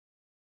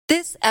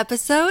This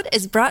episode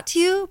is brought to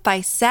you by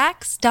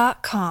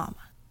Sax.com.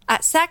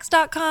 At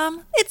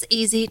Sax.com, it's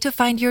easy to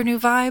find your new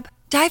vibe.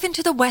 Dive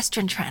into the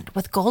Western trend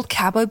with gold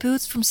cowboy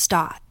boots from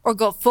Stott, or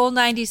go full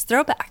 90s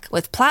throwback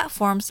with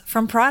platforms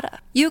from Prada.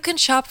 You can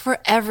shop for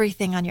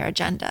everything on your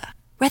agenda,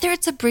 whether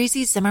it's a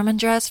breezy Zimmermann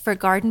dress for a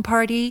garden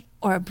party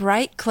or a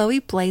bright Chloe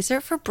blazer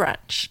for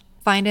brunch.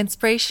 Find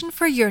inspiration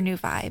for your new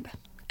vibe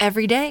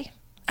every day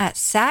at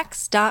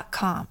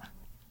Sax.com.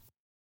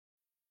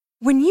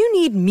 When you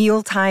need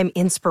mealtime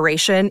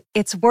inspiration,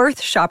 it's worth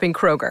shopping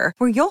Kroger,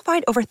 where you'll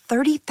find over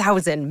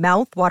 30,000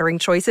 mouth-watering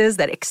choices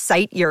that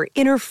excite your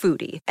inner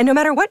foodie. And no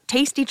matter what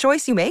tasty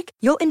choice you make,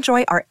 you'll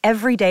enjoy our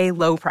everyday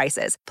low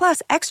prices,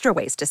 plus extra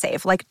ways to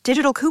save, like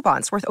digital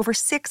coupons worth over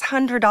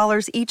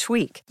 $600 each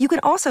week. You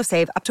can also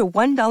save up to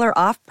 $1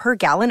 off per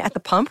gallon at the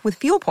pump with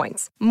fuel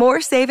points.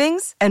 More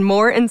savings and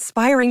more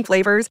inspiring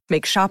flavors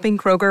make shopping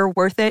Kroger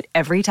worth it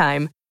every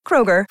time.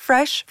 Kroger,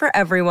 fresh for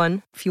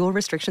everyone. Fuel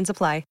restrictions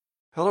apply.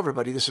 Hello,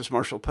 everybody. This is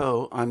Marshall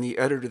Poe. I'm the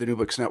editor of the New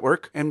Books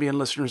Network. NBN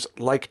listeners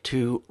like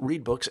to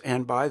read books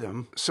and buy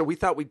them. So we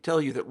thought we'd tell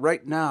you that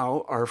right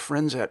now, our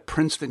friends at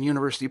Princeton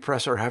University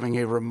Press are having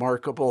a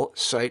remarkable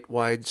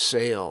site-wide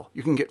sale.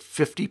 You can get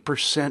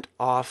 50%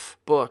 off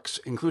books,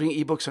 including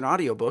ebooks and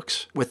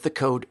audiobooks, with the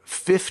code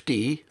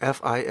 50,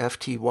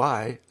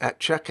 F-I-F-T-Y, at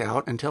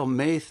checkout until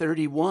May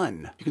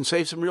 31. You can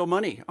save some real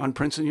money on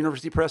Princeton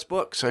University Press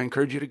books. I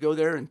encourage you to go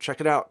there and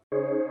check it out.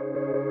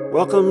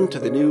 Welcome to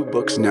the New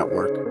Books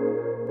Network.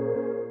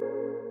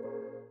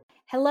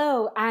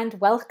 Hello and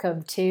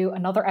welcome to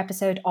another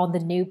episode on the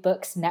New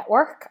Books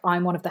Network.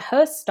 I'm one of the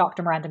hosts,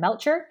 Dr. Miranda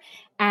Melcher,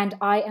 and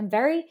I am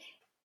very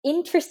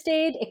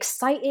interested,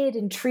 excited,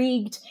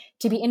 intrigued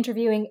to be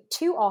interviewing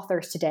two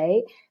authors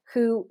today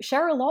who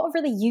share a lot of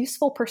really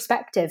useful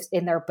perspectives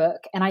in their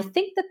book. And I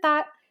think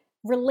that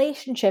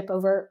relationship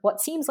over what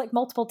seems like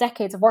multiple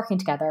decades of working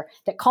together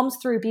that comes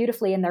through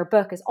beautifully in their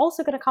book is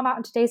also going to come out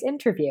in today's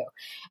interview.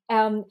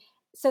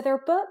 So their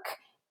book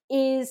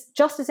is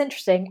just as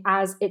interesting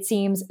as it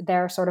seems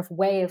their sort of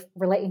way of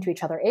relating to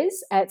each other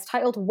is. It's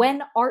titled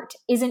When Art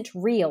Isn't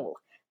Real,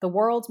 The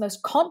World's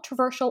Most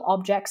Controversial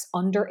Objects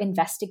Under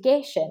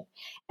Investigation.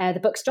 The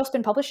book's just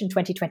been published in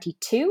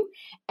 2022,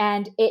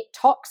 and it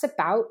talks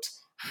about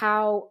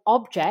how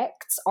art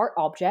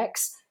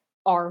objects,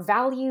 are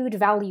valued,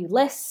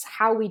 valueless,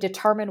 how we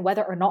determine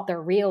whether or not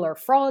they're real or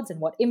frauds, and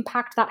what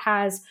impact that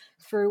has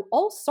through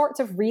all sorts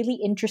of really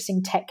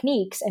interesting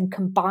techniques and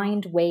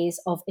combined ways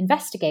of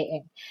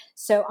investigating.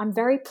 So I'm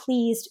very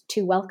pleased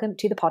to welcome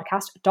to the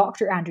podcast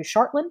Dr. Andrew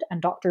Shortland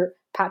and Dr.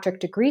 Patrick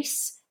de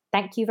Griese.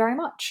 Thank you very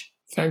much.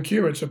 Thank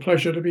you. It's a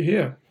pleasure to be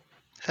here.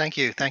 Thank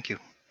you. Thank you.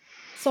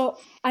 So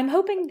I'm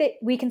hoping that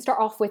we can start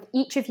off with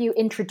each of you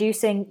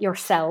introducing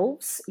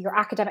yourselves, your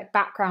academic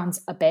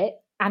backgrounds a bit,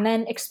 and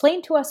then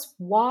explain to us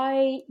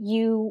why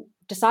you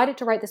decided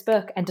to write this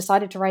book and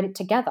decided to write it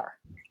together.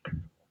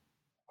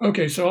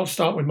 Okay, so I'll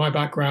start with my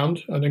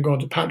background and then go on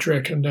to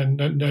Patrick, and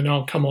then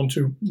I'll come on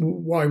to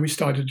why we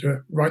started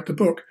to write the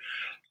book.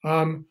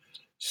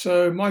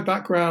 So my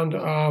background,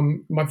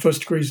 my first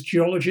degree is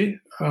geology,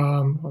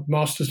 a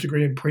master's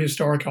degree in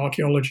prehistoric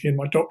archaeology, and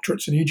my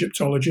doctorate's in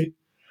Egyptology.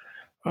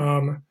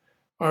 I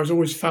was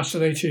always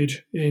fascinated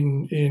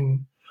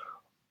in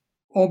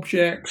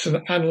objects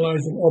and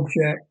analyzing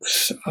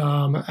objects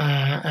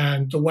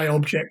and the way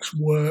objects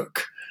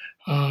work.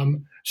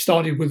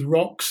 Started with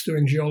rocks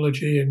doing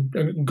geology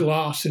and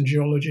glass in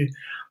geology,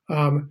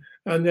 and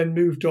then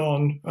moved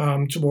on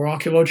to more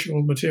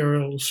archaeological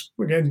materials.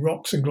 Again,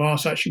 rocks and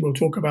glass, actually, we'll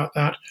talk about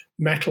that,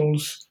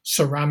 metals,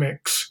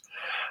 ceramics,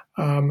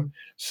 and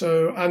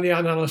the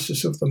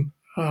analysis of them.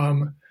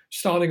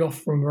 Starting off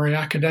from a very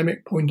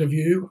academic point of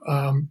view,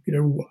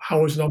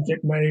 how was an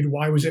object made?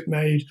 Why was it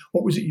made?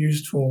 What was it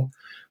used for?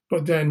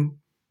 But then,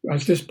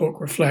 as this book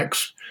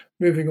reflects,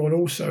 moving on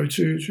also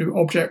to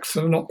objects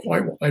that are not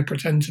quite what they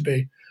pretend to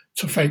be,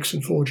 to fakes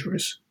and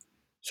forgeries.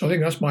 So I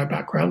think that's my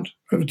background.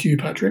 Over to you,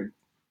 Patrick.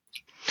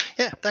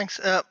 Yeah, thanks.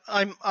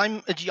 I'm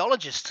a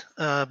geologist.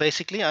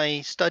 Basically,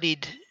 I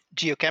studied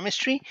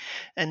geochemistry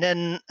and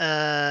then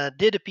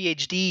did a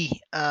PhD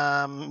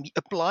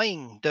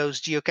applying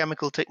those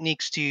geochemical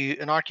techniques to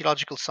an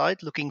archaeological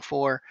site, looking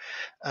for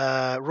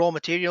raw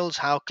materials,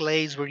 how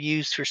clays were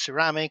used for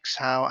ceramics,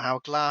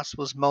 how glass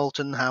was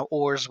molten, how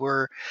ores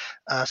were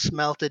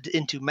smelted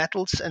into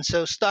metals, and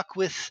so stuck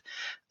with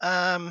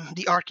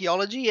the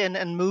archaeology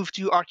and moved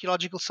to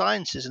archaeological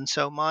sciences. And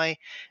so my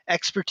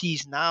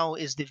expertise now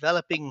is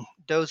developing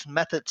those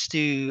methods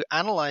to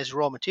analyze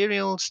raw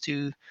materials,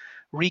 to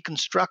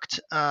reconstruct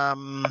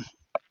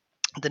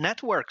the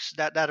networks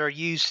that are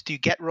used to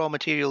get raw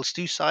materials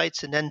to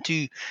sites and then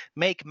to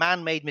make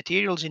man-made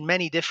materials in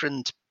many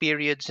different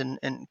periods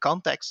and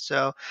contexts.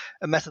 So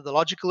a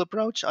methodological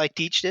approach. I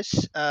teach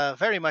this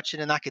very much in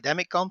an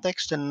academic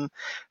context. And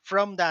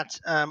from that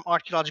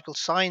archaeological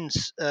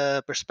science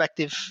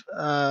perspective,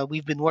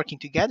 we've been working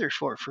together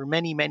for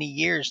many, many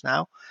years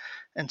now.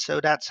 And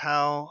so that's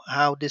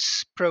how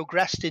this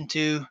progressed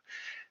into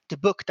the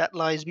book that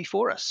lies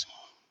before us.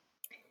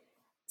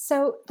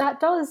 So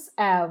that does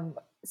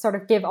sort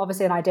of give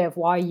obviously an idea of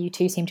why you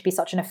two seem to be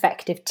such an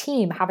effective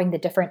team, having the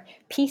different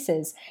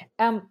pieces.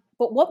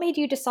 But what made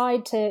you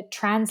decide to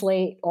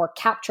translate or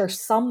capture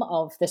some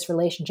of this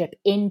relationship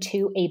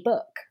into a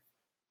book?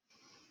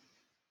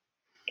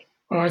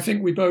 I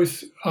think we've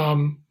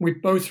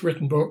both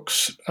written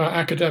books,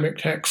 academic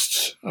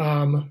texts,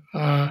 and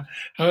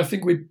I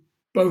think we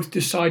both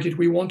decided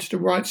we wanted to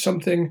write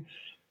something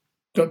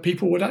that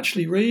people would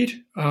actually read,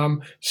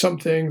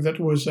 something that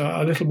was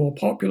a little more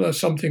popular,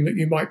 something that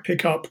you might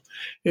pick up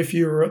if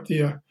you were at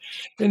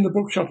in the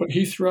bookshop at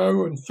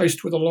Heathrow and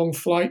faced with a long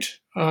flight,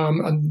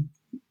 and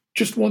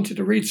just wanted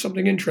to read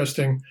something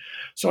interesting.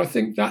 So I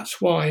think that's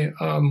why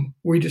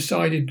we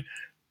decided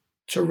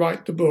to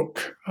write the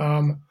book.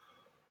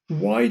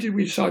 Why did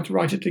we decide to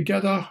write it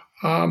together?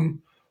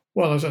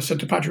 Well, as I said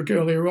to Patrick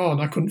earlier on,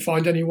 I couldn't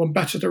find anyone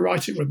better to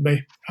write it with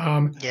me.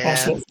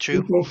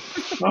 True.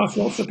 Asked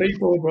lots of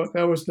people, but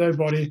there was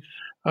nobody.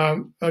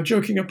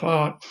 Joking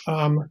apart,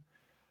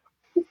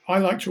 I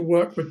like to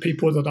work with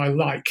people that I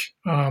like,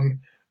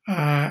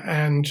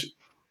 and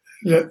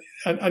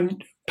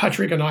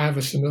Patrick and I have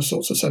a similar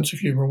sorts of sense of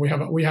humor. We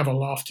have a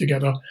laugh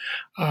together,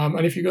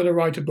 and if you're going to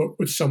write a book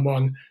with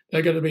someone,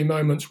 there are going to be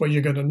moments where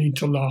you're going to need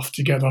to laugh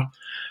together.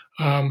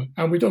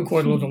 And we've done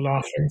quite a lot of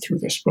laughing through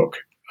this book.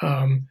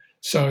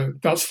 So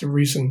that's the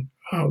reason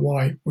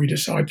why we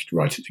decided to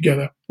write it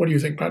together. What do you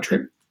think,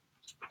 Patrick?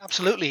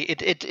 Absolutely.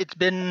 It's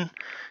been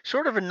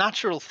sort of a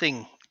natural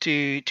thing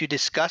to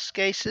discuss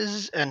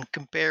cases and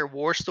compare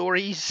war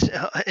stories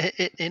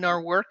in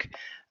our work.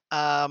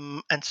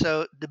 And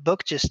so the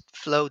book just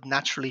flowed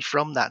naturally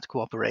from that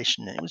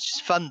cooperation. It was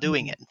just fun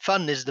doing it.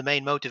 Fun is the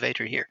main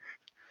motivator here.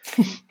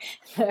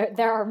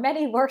 There are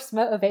many worse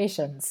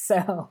motivations,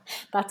 so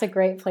that's a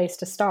great place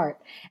to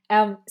start.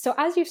 So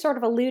as you've sort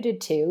of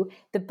alluded to,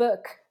 the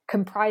book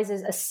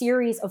comprises a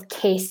series of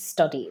case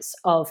studies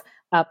of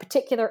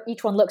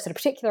each one looks at a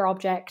particular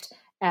object,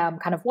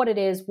 kind of what it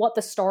is, what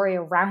the story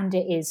around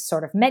it is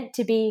sort of meant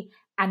to be,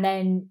 and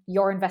then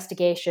your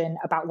investigation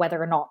about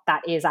whether or not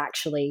that is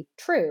actually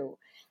true.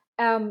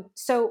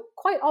 So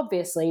quite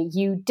obviously,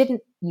 you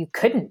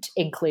couldn't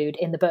include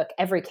in the book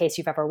every case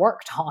you've ever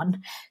worked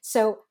on.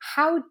 So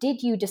how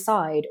did you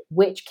decide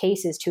which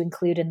cases to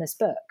include in this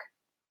book?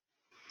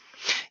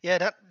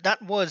 Yeah,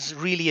 that was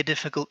really a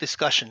difficult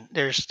discussion.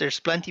 There's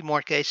plenty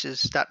more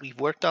cases that we've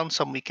worked on.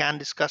 Some we can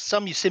discuss.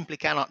 Some you simply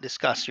cannot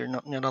discuss. You're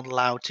not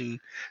allowed to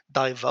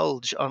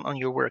divulge on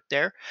your work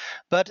there.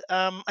 But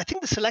I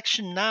think the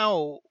selection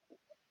now,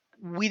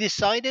 we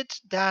decided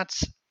that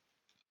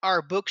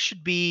our book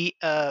should be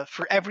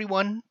for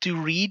everyone to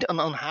read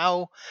on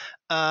how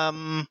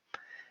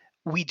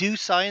we do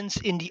science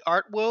in the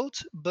art world,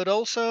 but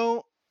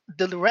also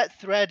the red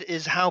thread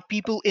is how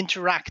people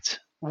interact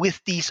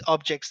with these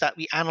objects that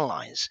we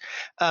analyze,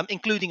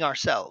 including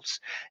ourselves.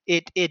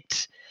 The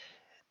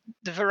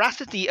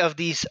veracity of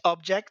these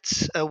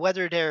objects,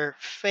 whether they're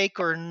fake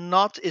or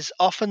not, is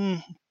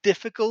often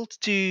difficult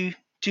to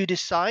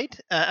decide,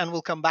 and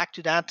we'll come back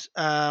to that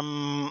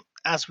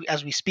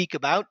as we speak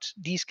about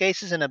these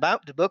cases and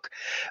about the book.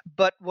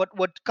 But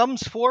what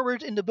comes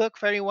forward in the book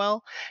very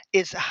well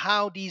is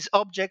how these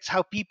objects,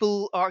 how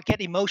people get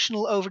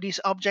emotional over these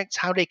objects,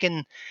 how they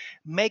can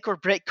make or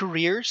break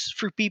careers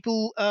for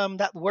people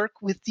that work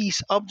with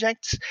these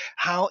objects,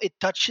 how it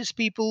touches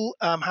people,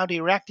 how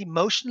they react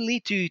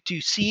emotionally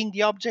to seeing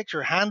the object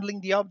or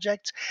handling the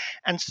object.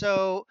 And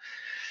so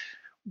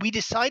we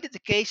decided the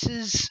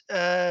cases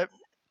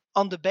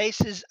on the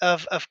basis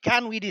of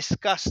can we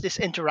discuss this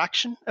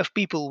interaction of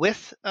people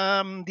with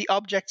the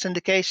objects and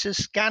the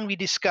cases? Can we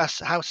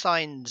discuss how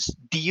science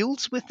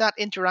deals with that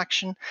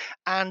interaction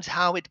and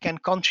how it can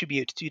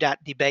contribute to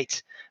that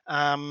debate?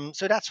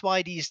 So that's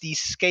why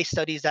these case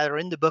studies that are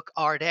in the book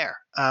are there.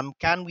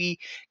 Can we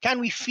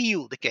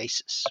feel the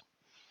cases?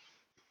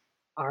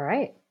 All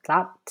right.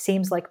 That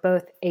seems like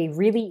both a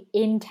really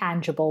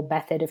intangible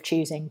method of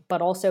choosing, but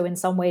also in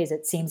some ways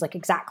it seems like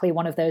exactly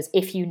one of those,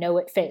 if you know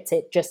it fits,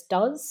 it just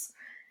does.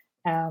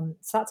 So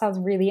that sounds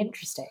really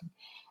interesting.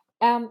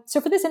 So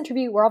for this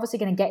interview, we're obviously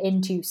going to get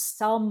into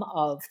some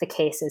of the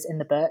cases in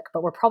the book,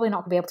 but we're probably not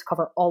going to be able to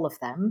cover all of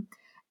them.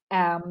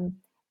 And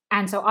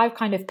so I've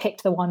kind of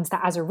picked the ones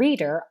that as a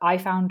reader, I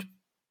found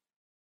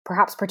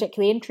perhaps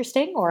particularly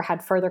interesting or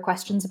had further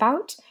questions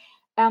about.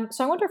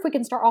 So I wonder if we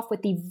can start off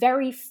with the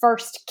very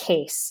first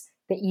case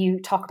that you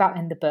talk about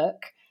in the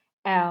book,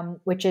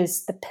 which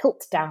is the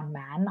Piltdown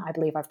Man. I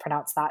believe I've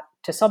pronounced that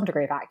to some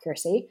degree of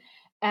accuracy.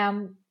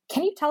 Can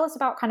you tell us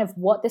about kind of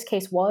what this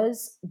case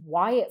was,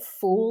 why it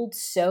fooled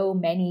so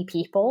many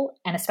people,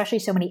 and especially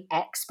so many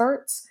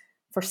experts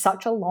for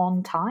such a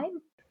long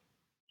time?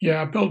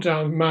 Yeah,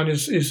 Piltdown Man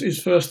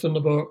is first in the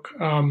book.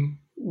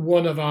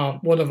 One of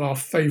our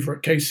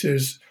favourite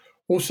cases.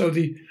 Also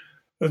the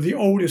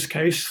oldest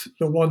case,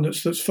 the one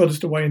that's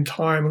furthest away in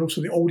time, and also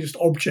the oldest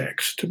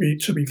objects to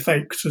be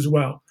fakes as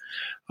well.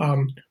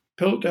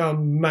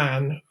 Piltdown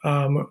Man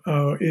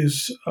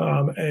is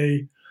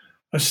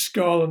a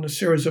skull and a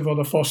series of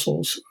other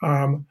fossils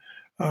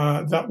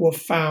that were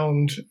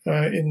found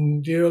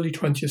in the early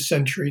 20th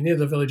century near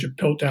the village of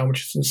Piltdown,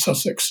 which is in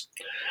Sussex.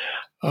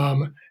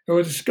 They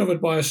were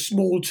discovered by a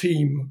small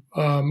team,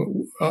 a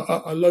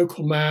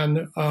local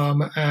man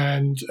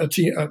and a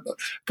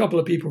couple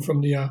of people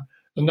from the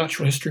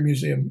Natural History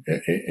Museum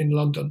in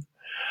London.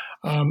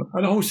 And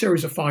a whole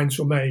series of finds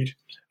were made,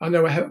 and they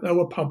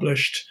were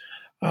published,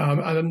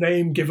 and a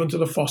name given to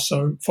the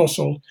fossil,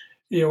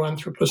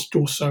 Eoanthropus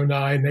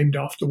dawsoni, named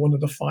after one of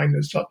the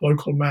finders, that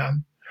local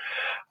man.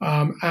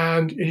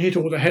 And it hit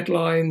all the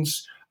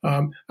headlines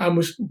and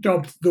was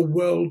dubbed the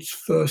world's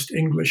first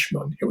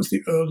Englishman. It was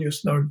the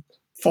earliest known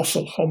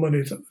fossil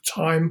hominid at the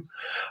time,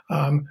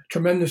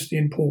 tremendously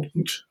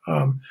important,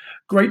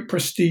 great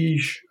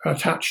prestige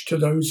attached to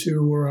those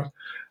who were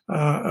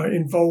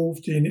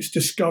involved in its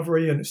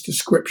discovery and its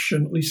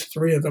description. At least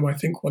 3 of them, I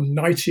think, were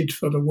knighted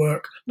for the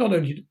work, not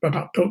only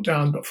about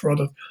Piltdown, but for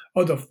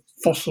other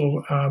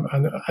fossil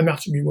and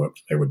anatomy work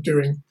that they were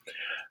doing.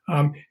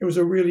 It was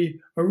a really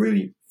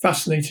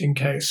fascinating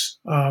case,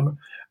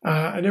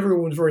 and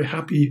everyone was very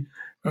happy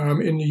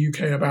in the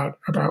UK about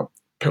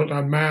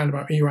Piltdown Man,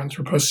 about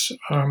Eoanthropus.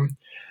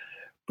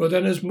 But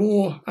then as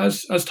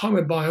time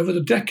went by, over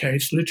the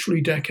decades,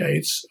 literally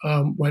decades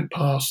went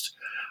past,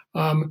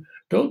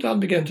 Piltdown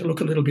began to look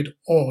a little bit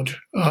odd.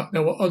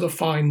 There were other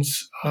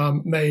finds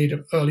made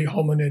of early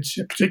hominids,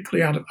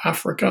 particularly out of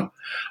Africa,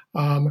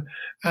 and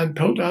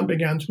Piltdown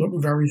began to look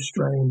very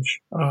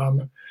strange.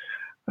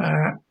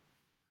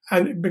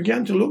 And it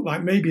began to look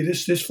like maybe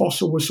this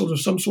fossil was sort of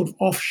some sort of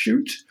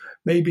offshoot.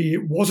 Maybe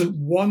it wasn't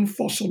one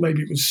fossil.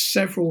 Maybe it was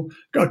several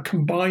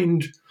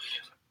combined,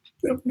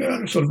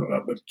 sort of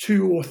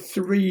 2 or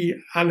 3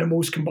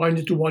 animals combined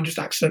into one, just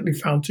accidentally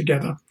found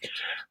together.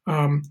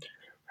 And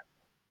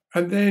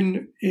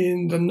then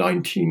in the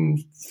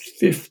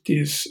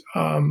 1950s,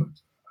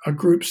 a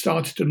group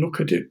started to look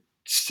at it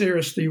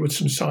seriously with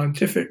some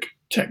scientific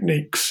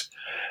techniques,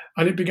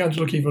 and it began to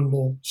look even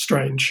more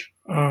strange.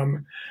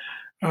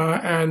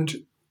 And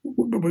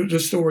the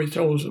story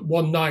tells that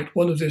one night,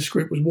 one of this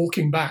group was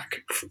walking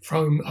back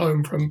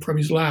home from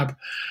his lab,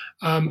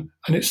 and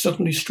it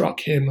suddenly struck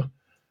him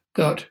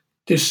that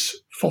this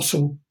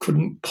fossil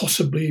couldn't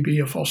possibly be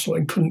a fossil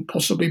and couldn't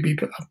possibly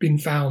have been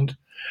found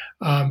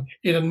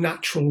in a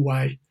natural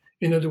way.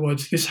 In other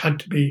words, this had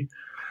to be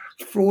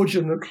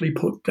fraudulently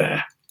put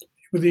there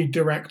with the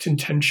direct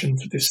intention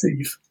to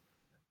deceive.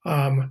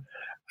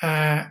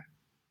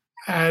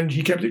 And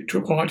he kept it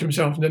quiet to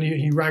himself, and then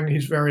he rang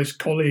his various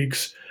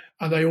colleagues,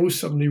 and they all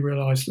suddenly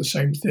realised the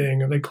same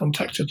thing, and they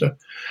contacted the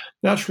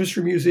Natural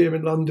History Museum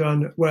in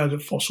London, where the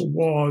fossil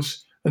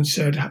was, and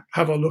said,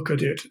 have a look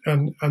at it,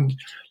 and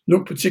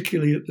look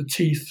particularly at the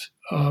teeth.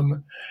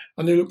 And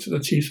they looked at the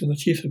teeth, and the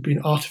teeth had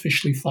been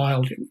artificially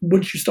filed.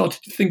 Once you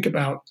started to think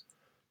about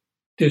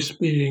this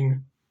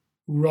being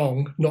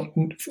wrong, not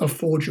a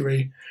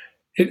forgery,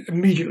 it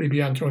immediately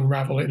began to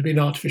unravel. It had been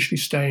artificially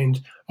stained,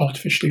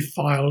 artificially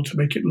filed to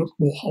make it look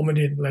more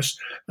hominid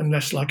and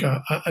less like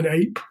an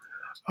ape.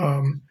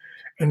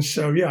 And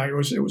so, yeah, it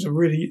was a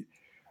really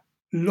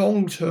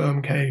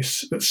long-term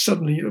case that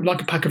suddenly,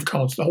 like a pack of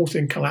cards, the whole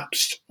thing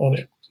collapsed on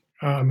it,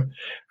 and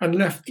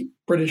left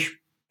British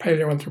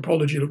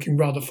paleoanthropology looking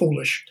rather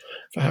foolish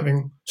for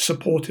having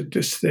supported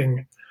this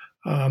thing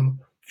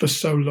for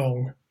so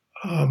long.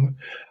 Why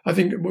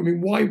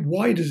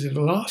does it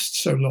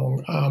last so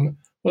long?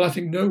 Well, I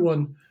think no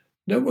one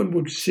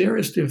would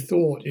seriously have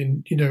thought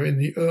in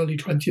the early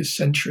 20th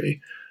century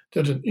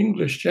that an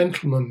English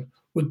gentleman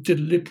would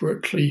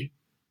deliberately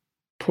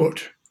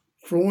put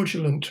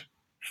fraudulent,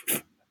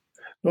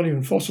 not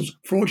even fossils,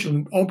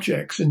 fraudulent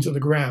objects into the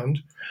ground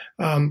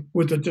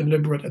with a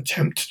deliberate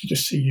attempt to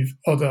deceive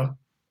other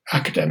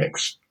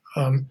academics.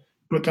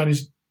 But that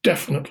is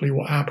definitely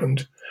what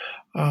happened.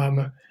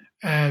 And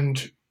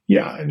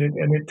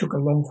it took a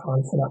long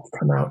time for that to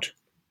come out.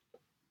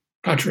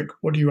 Patrick,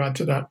 what do you add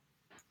to that?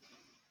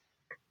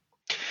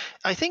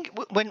 I think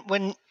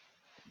when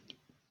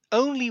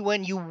only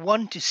when you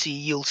want to see,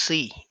 you'll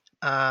see.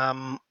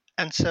 And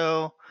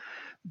so,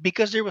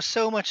 because there was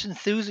so much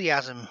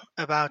enthusiasm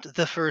about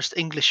the first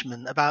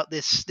Englishman, about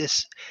this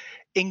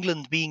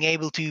England being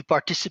able to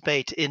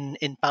participate in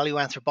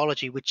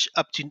paleoanthropology, which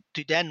up to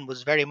then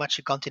was very much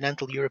a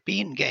continental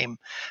European game,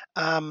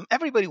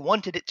 everybody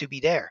wanted it to be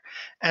there.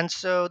 And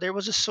so there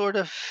was a sort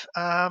of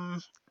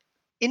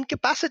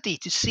incapacity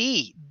to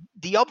see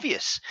the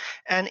obvious.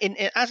 And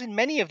as in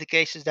many of the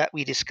cases that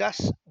we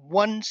discuss,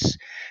 once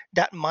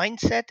that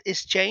mindset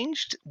is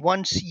changed,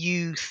 once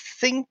you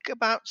think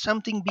about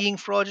something being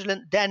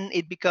fraudulent, then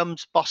it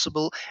becomes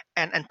possible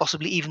and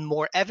possibly even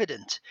more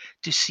evident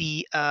to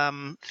see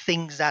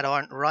things that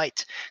aren't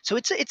right. So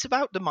it's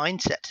about the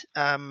mindset.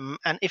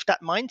 And if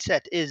that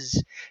mindset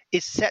is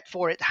set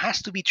for it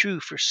has to be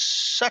true for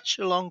such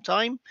a long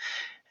time,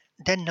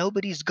 then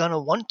nobody's going to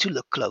want to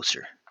look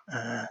closer.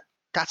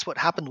 That's what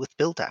happened with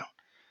Piltdown.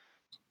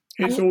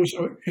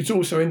 It's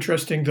also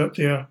interesting that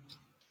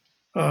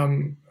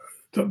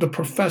the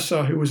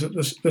professor who was at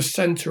the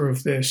centre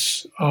of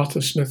this,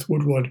 Arthur Smith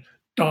Woodward,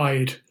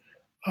 died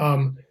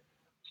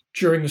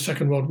during the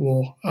Second World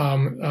War,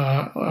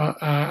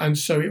 and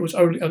so it was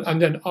only,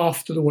 and then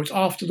after the war. It's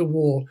after the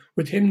war,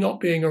 with him not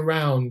being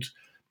around,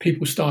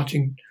 people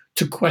starting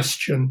to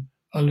question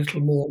a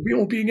little more,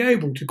 or being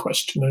able to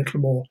question a little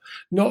more.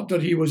 Not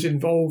that he was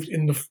involved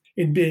in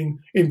being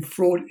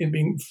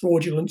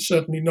fraudulent.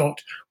 Certainly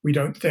not. We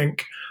don't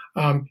think.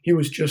 He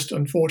was just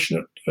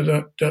unfortunate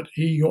that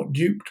he got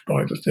duped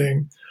by the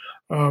thing.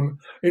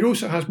 It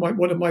also has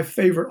one of my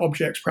favourite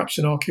objects, perhaps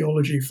in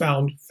archaeology,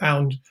 found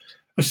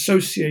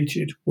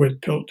associated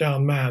with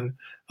Piltdown Man,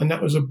 and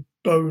that was a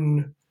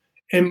bone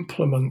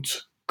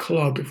implement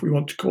club, if we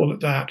want to call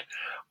it that,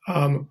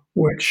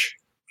 which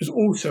was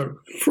also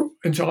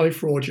entirely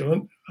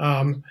fraudulent,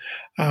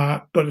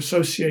 but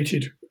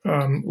associated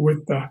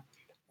with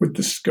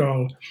the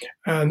skull,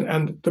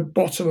 and the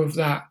bottom of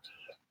that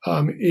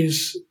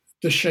is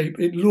the shape.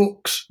 It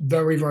looks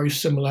very, very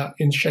similar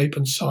in shape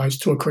and size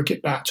to a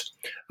cricket bat,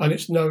 and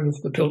it's known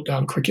as the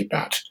Piltdown cricket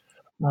bat.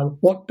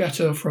 What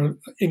better for an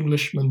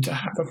Englishman to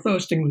have, a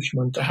first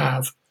Englishman to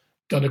have,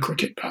 than a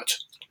cricket bat?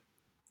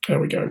 There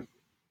we go.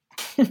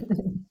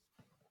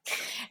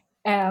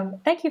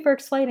 Thank you for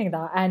explaining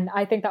that. And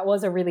I think that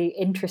was a really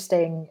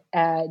interesting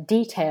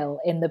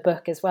detail in the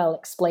book as well,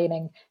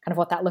 explaining kind of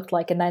what that looked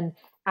like. And then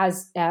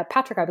as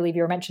Patrick, I believe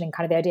you were mentioning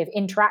kind of the idea of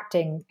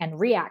interacting and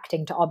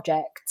reacting to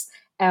objects.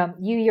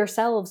 You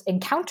yourselves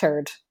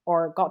encountered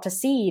or got to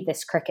see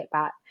this cricket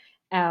bat.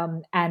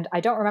 And I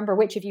don't remember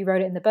which of you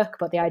wrote it in the book,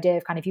 but the idea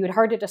of kind of, you had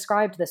heard it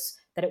described this,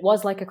 that it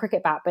was like a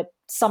cricket bat, but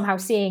somehow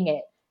seeing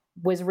it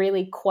was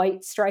really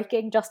quite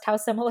striking just how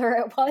similar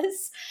it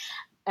was.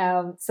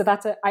 So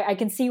that's I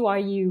can see why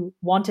you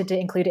wanted to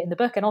include it in the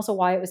book, and also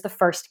why it was the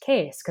first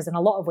case, because in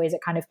a lot of ways it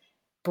kind of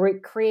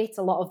creates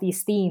a lot of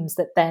these themes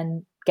that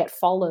then get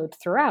followed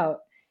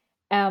throughout.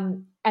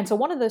 And so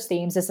one of those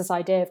themes is this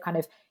idea of kind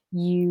of,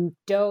 you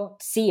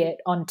don't see it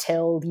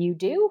until you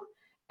do,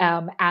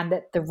 and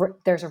that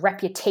there's a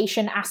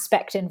reputation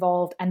aspect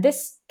involved. And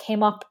this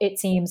came up, it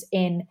seems,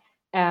 in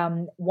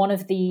one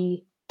of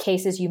the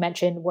cases you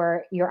mentioned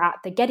where you're at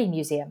the Getty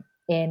Museum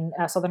in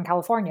Southern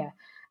California,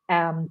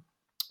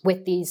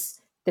 with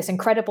this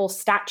incredible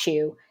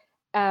statue.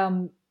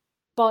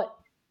 But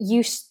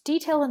you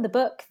detail in the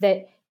book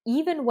that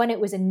even when it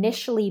was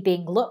initially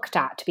being looked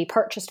at to be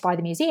purchased by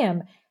the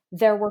museum,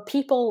 there were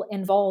people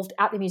involved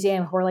at the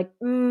museum who were like,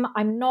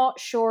 I'm not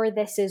sure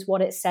this is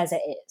what it says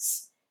it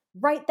is,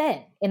 right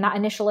then in that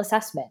initial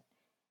assessment.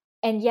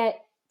 And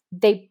yet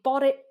they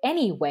bought it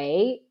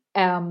anyway,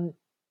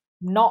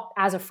 not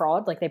as a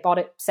fraud, like they bought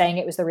it saying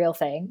it was the real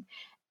thing.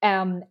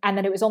 And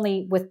then it was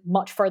only with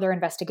much further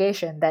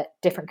investigation that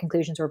different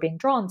conclusions were being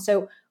drawn.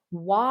 So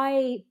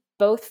why,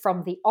 both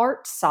from the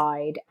art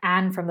side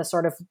and from the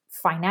sort of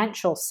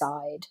financial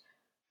side,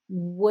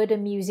 would a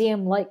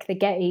museum like the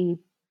Getty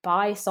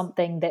buy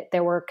something that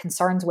there were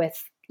concerns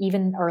with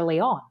even early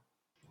on?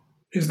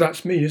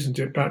 That's me, isn't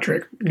it,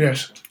 Patrick?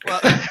 Yes.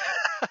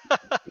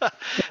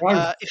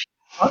 Well,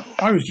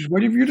 I was just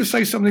waiting for you to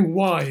say something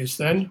wise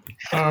then.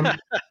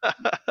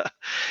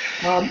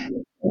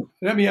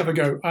 Let me have a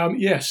go.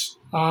 Yes.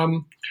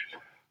 I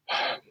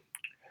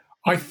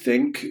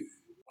think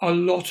a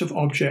lot of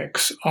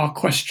objects are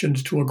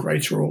questioned to a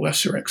greater or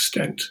lesser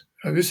extent.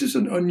 This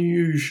isn't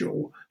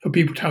unusual for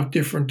people to have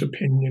different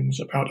opinions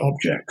about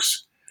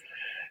objects.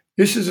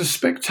 This is a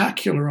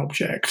spectacular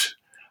object,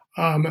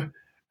 and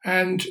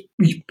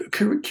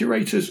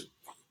curators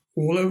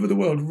all over the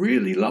world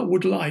really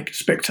would like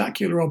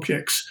spectacular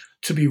objects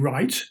to be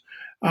right,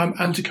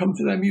 and to come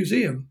to their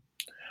museum.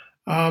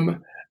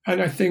 And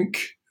I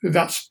think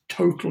that's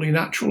totally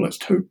natural. That's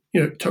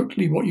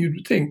totally what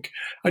you'd think.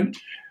 And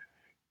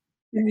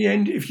in the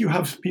end, if you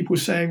have people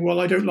saying, "Well,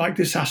 I don't like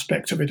this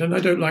aspect of it, and I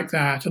don't like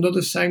that," and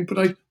others saying,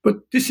 "But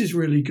this is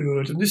really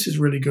good, and this is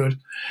really good,"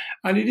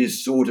 and it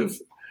is sort of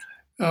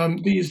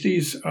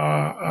these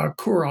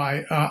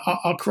kurai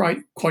are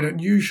quite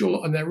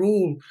unusual, and they're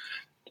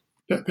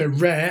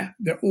rare.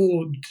 They're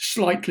all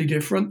slightly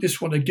different.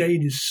 This one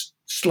again is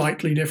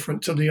slightly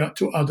different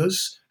to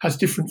others, has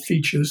different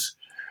features.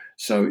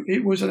 So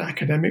it was an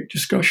academic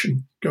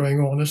discussion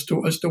going on as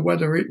to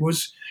whether it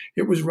was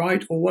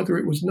right or whether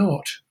it was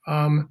not,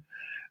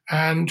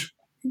 and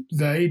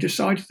they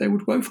decided they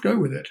would both go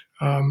with it.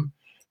 I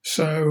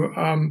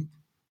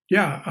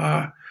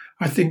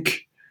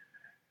think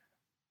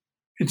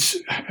it's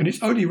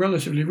only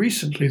relatively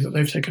recently that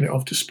they've taken it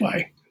off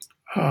display.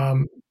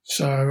 They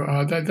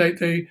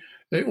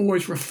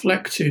always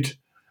reflected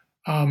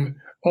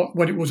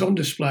when it was on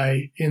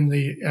display in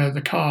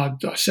the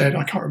card that I said,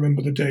 I can't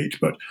remember the date,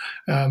 but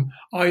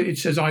it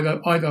says either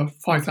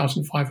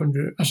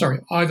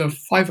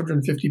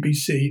 550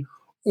 BC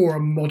or a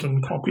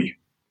modern copy,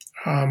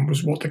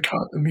 was what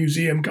the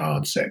museum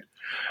card said.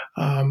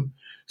 But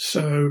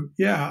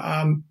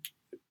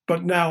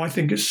now I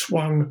think it's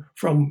swung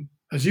from,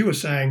 as you were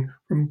saying,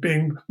 from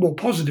being more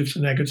positive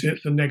than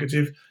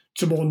negative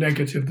to more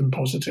negative than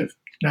positive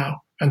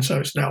now, and so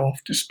it's now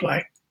off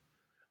display.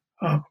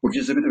 Which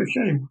is a bit of a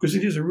shame, because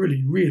it is a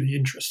really, really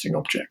interesting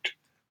object,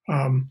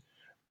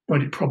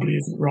 but it probably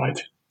isn't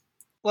right.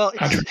 Well, it's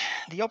Patrick?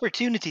 the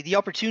opportunity. The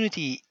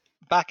opportunity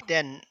back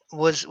then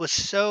was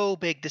so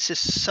big. This is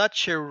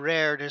such a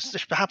rare.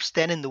 There's perhaps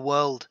 10 in the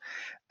world.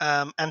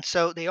 And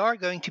so they are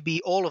going to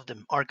be, all of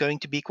them are going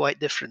to be quite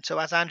different. So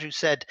as Andrew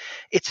said,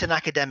 it's an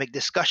academic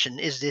discussion.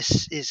 Is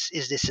this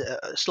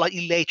a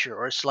slightly later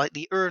or a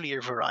slightly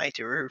earlier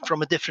variety or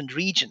from a different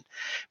region?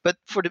 But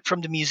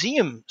from the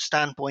museum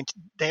standpoint,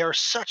 they are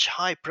such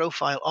high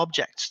profile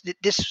objects.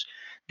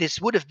 This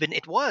would have been,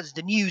 it was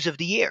the news of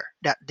the year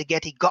that the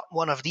Getty got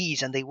one of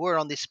these and they were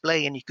on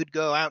display and you could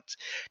go out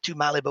to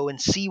Malibu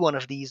and see one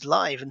of these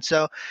live. And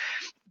so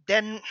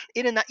then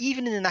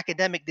even in an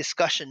academic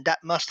discussion, that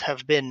must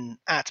have been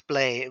at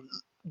play.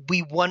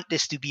 We want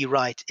this to be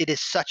right. It is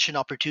such an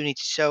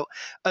opportunity. So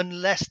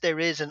unless there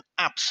is an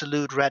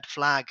absolute red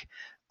flag,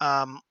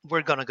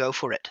 we're going to go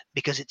for it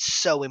because it's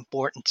so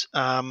important.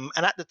 And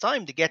at the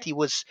time, the Getty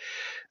was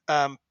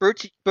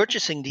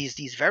purchasing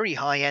these very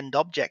high end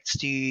objects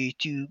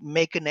to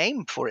make a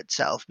name for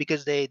itself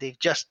because they've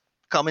just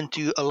come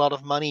into a lot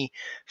of money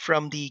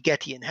from the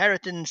Getty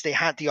inheritance. They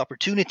had the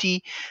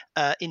opportunity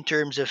in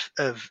terms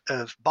of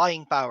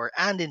buying power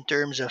and in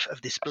terms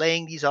of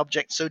displaying these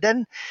objects. So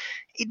then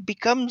it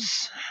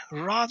becomes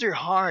rather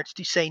hard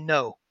to say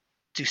no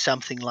to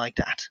something like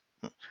that.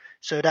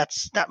 So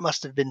that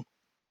must have been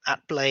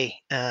at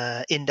play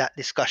in that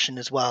discussion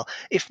as well.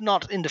 If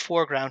not in the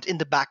foreground, in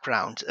the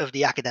background of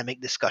the academic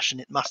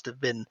discussion, it must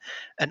have been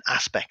an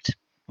aspect.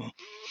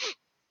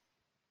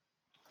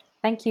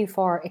 Thank you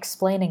for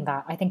explaining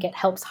that. I think it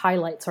helps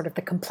highlight sort of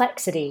the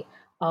complexity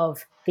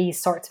of these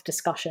sorts of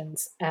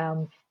discussions.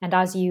 And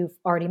as you've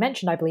already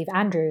mentioned, I believe,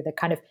 Andrew, that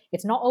kind of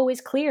it's not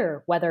always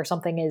clear whether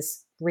something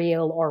is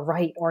real or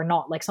right or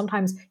not. Like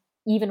sometimes,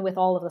 even with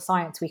all of the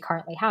science we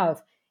currently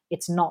have,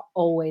 it's not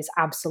always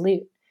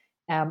absolute.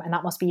 And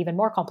that must be even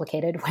more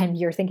complicated when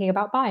you're thinking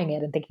about buying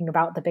it and thinking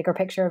about the bigger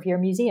picture of your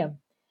museum.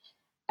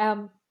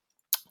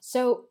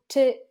 So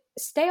to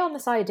stay on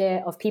this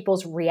idea of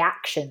people's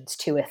reactions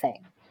to a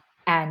thing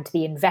and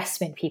the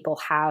investment people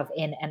have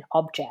in an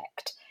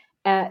object,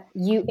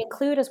 you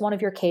include as one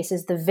of your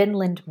cases the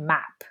Vinland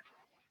map.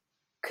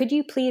 Could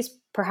you please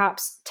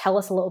perhaps tell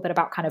us a little bit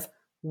about kind of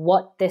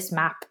what this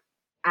map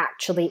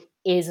actually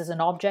is as an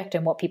object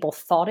and what people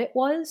thought it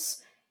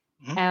was?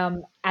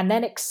 Mm-hmm. And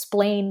then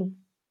explain,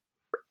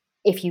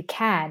 if you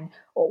can,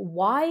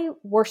 why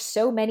were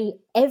so many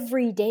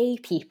everyday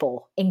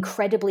people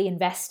incredibly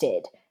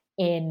invested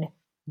in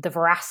the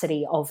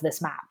veracity of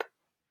this map?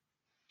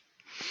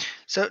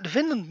 So the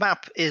Vinland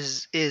map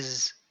is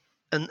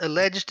an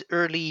alleged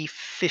early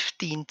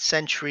 15th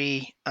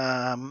century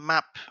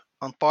map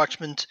on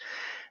parchment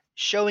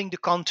showing the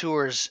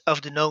contours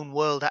of the known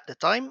world at the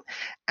time,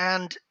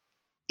 and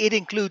it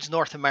includes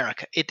North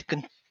America.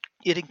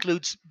 It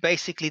includes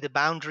basically the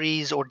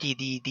boundaries or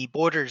the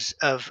borders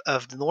of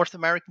the North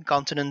American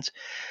continent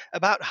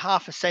about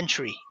half a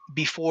century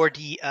before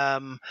the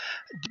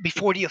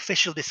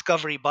official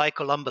discovery by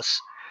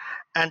Columbus.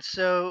 And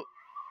so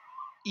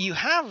you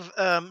have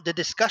the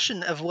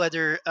discussion of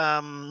whether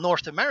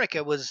North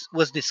America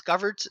was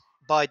discovered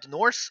by the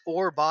Norse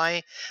or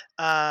by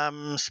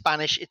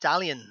Spanish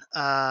Italian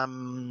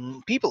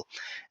people.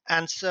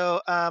 And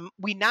so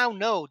we now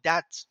know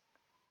that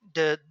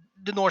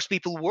the Norse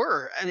people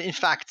were, in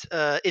fact,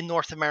 in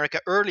North America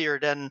earlier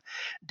than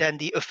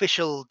the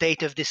official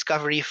date of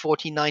discovery,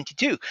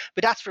 1492.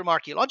 But that's from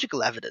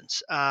archaeological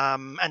evidence,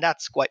 and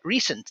that's quite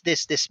recent.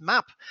 This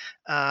map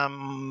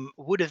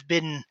would have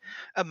been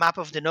a map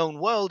of the known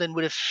world and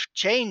would have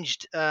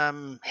changed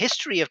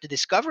history of the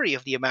discovery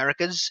of the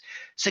Americas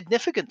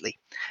significantly.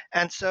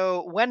 And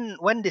so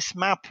when this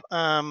map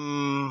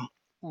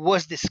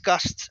was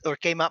discussed or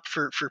came up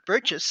for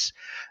purchase,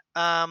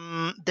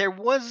 there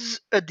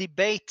was a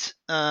debate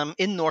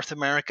in North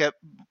America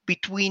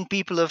between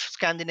people of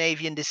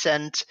Scandinavian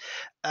descent,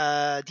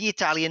 the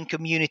Italian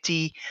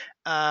community,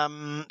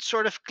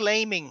 sort of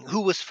claiming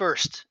who was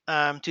first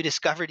to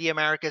discover the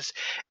Americas,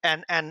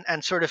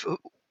 and sort of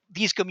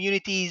these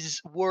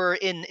communities were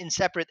in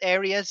separate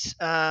areas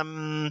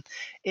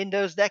in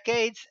those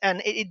decades,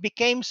 and it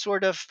became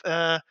sort of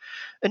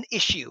an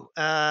issue,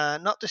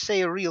 not to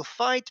say a real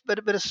fight, but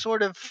a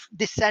sort of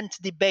dissent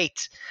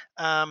debate,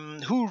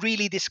 who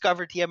really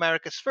discovered the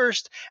Americas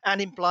first, and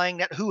implying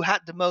that who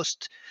had the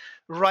most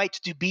right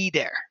to be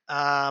there.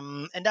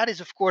 And that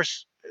is, of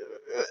course,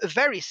 a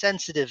very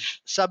sensitive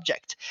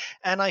subject,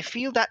 and I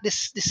feel that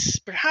this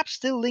perhaps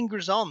still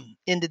lingers on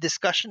in the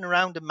discussion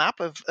around the map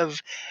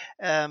of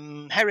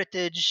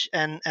heritage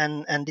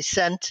and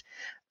descent,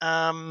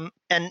 and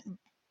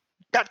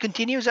that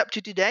continues up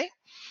to today.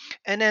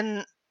 And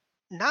then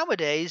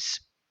nowadays,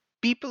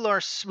 people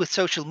are, with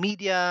social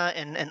media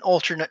and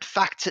alternate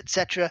facts,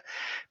 etc.,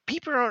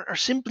 people are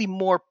simply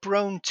more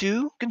prone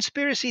to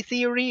conspiracy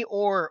theory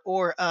or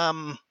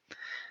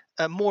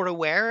more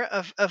aware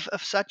of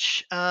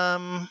such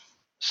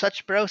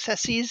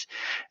processes.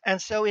 And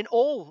so in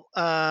all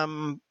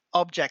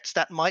objects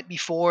that might be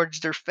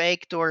forged or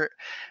faked or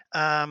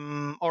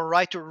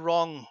right or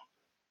wrong,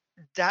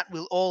 that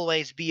will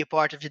always be a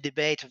part of the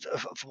debate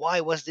of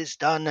why was this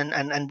done,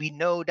 and we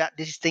know that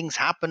these things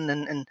happen,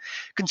 and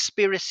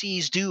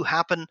conspiracies do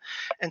happen,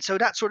 and so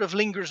that sort of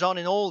lingers on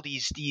in all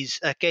these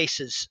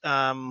cases,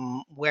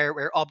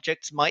 where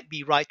objects might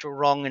be right or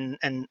wrong,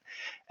 and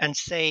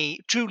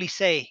truly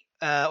say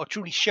or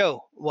truly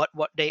show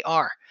what they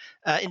are.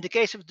 In the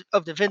case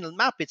of the Vinland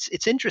map,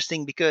 it's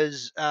interesting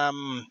because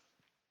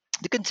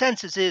the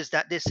consensus is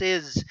that this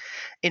is,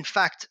 in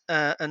fact,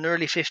 an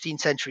early 15th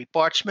century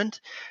parchment,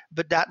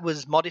 but that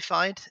was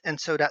modified, and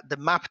so that the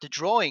map, the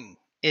drawing,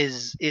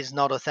 is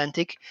not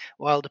authentic,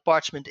 while the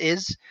parchment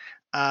is.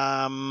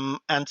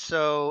 And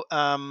so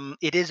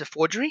it is a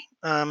forgery,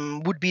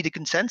 would be the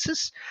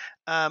consensus.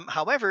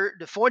 However,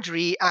 the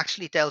forgery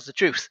actually tells the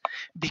truth,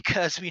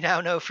 because we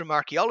now know from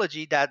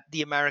archaeology that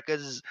the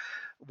Americas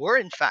were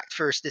in fact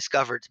first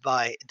discovered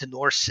by the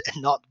Norse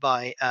and not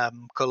by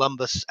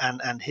Columbus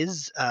and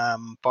his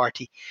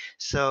party.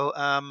 So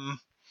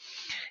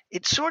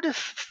it sort of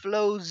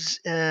flows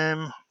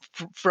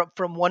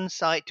from one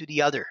side to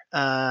the other,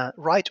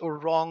 right or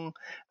wrong,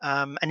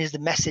 and is the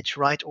message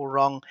right or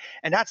wrong?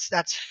 And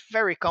that's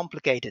very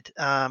complicated.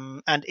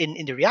 And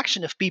in the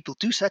reaction of people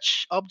to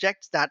such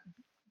objects, that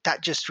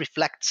just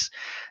reflects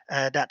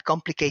that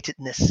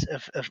complicatedness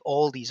of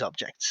all these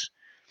objects.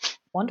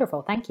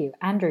 Wonderful, thank you.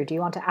 Andrew, do you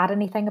want to add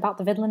anything about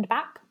the Vinland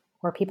map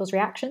or people's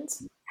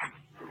reactions?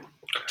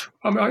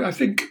 I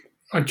think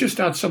I'd just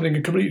add something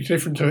completely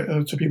different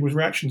to people's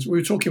reactions. We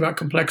were talking about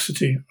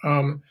complexity.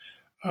 One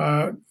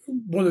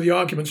of the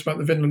arguments about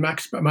the Vinland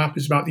map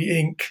is about the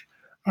ink,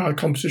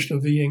 composition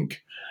of the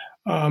ink.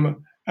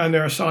 And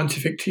there are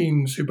scientific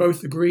teams who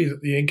both agree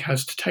that the ink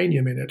has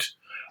titanium in it.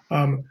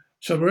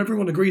 So where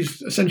everyone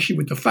agrees essentially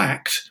with the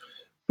facts,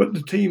 but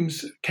the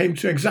teams came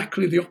to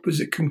exactly the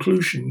opposite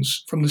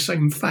conclusions from the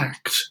same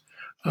facts.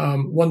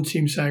 One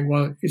team saying,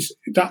 well,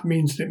 that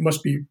means that it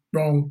must be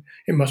wrong,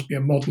 it must be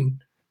a modern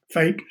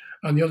fake,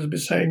 and the other bit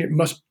saying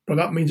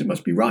that means it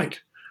must be right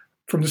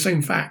from the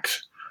same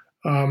facts.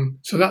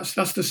 So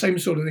that's the same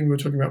sort of thing we're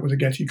talking about with the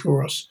Getty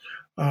Chorus,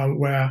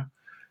 where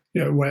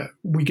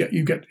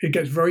it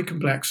gets very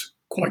complex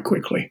quite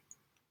quickly.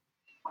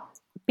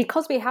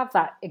 Because we have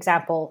that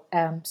example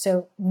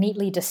so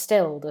neatly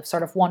distilled of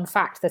sort of one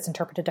fact that's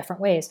interpreted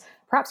different ways,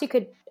 perhaps you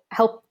could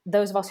help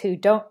those of us who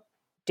don't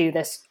do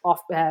this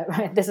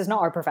this is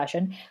not our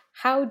profession.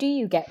 How do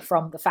you get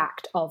from the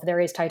fact of there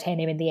is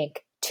titanium in the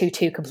ink to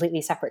two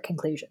completely separate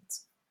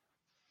conclusions?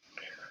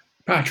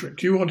 Patrick,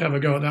 do you want to have a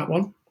go at that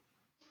one?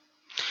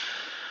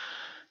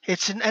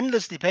 It's an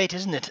endless debate,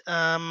 isn't it?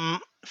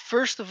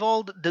 First of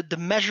all, the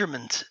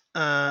measurement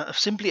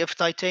of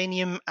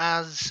titanium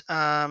as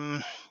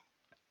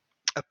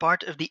a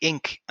part of the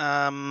ink.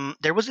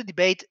 There was a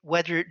debate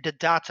whether the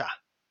data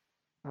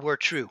were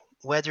true,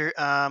 whether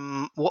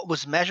what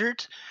was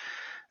measured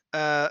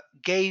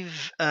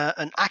gave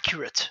an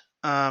accurate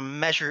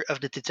measure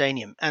of the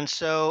titanium. And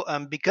so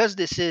because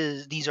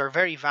these are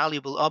very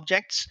valuable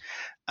objects,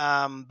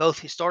 both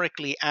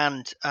historically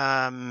and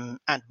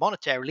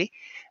monetarily,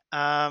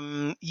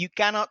 you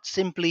cannot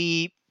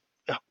simply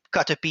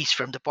cut a piece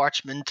from the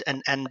parchment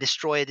and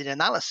destroy it in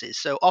analysis.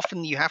 So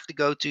often you have to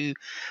go to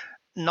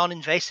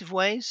non-invasive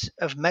ways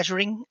of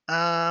measuring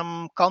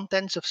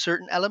contents of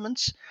certain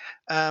elements,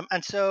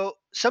 and so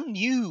some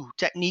new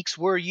techniques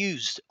were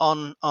used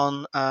on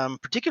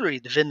particularly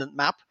the Vinland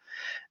map.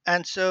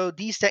 And so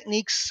these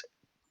techniques,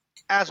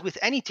 as with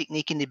any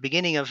technique in the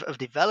beginning of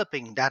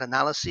developing that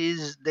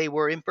analysis, they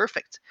were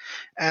imperfect.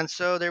 And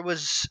so there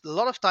was a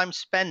lot of time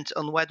spent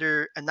on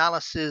whether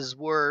analyses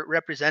were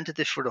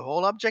representative for the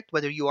whole object,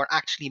 whether you are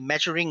actually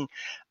measuring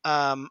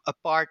a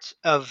part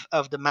of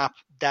the map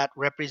that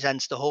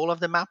represents the whole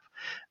of the map,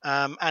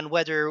 and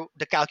whether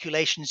the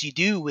calculations you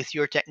do with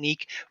your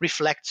technique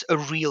reflects a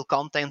real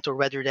content or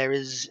whether there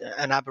is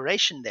an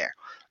aberration there.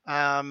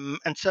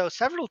 And so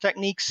several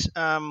techniques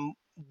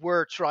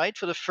were tried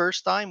for the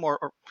first time,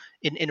 or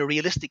in a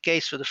realistic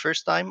case for the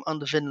first time on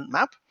the Vinland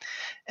map.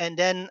 And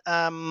then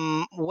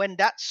when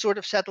that sort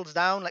of settles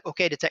down, like,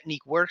 okay, the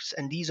technique works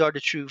and these are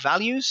the true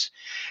values,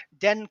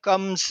 then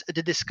comes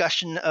the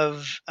discussion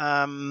of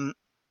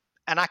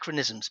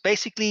anachronisms.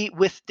 Basically,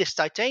 with this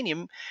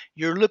titanium,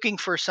 you're looking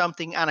for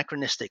something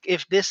anachronistic.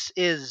 If this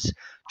is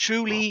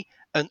truly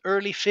an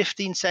early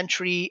 15th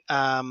century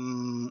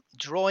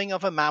drawing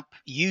of a map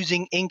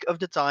using ink of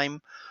the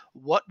time,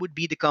 what would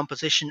be the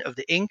composition of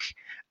the ink?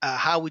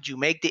 How would you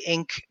make the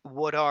ink?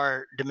 What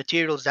are the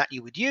materials that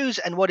you would use?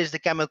 And what is the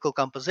chemical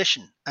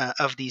composition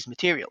of these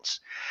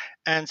materials?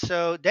 And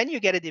so then you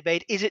get a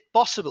debate, is it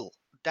possible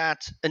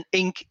that an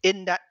ink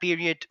in that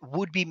period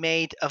would be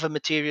made of a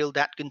material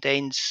that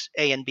contains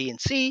A and B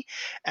and C?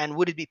 And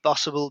would it be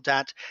possible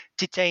that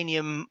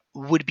titanium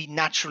would be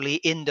naturally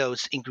in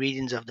those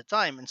ingredients of the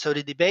time? And so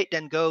the debate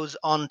then goes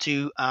on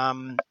to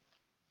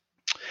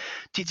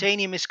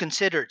titanium is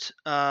considered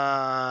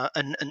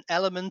an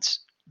element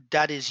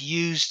that is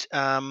used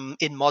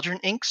in modern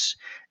inks,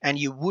 and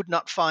you would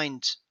not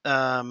find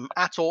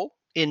at all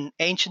in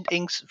ancient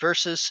inks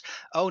versus,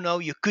 oh no,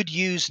 you could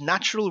use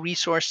natural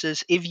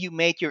resources. If you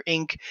made your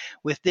ink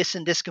with this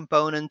and this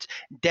component,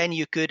 then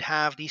you could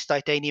have these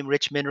titanium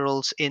rich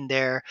minerals in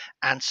there.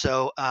 And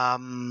so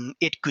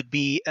it could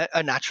be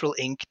a natural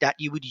ink that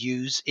you would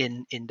use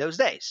in those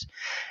days.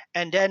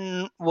 And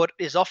then what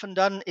is often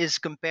done is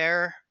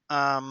compare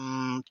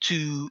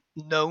to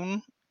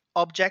known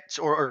objects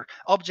or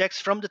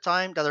objects from the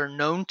time that are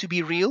known to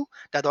be real,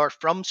 that are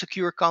from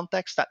secure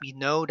context, that we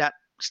know that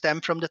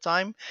stem from the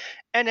time.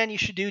 And then you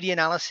should do the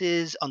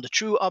analysis on the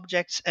true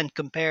objects and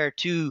compare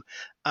to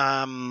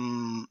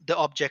the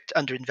object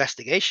under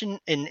investigation.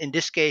 In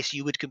this case,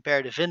 you would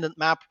compare the Vinland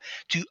map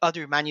to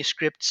other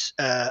manuscripts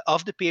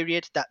of the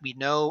period that we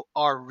know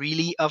are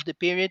really of the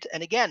period.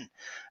 And again,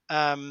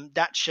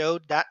 that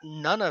showed that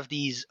none of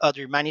these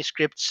other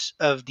manuscripts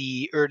of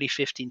the early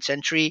 15th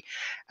century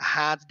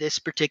had this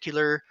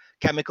particular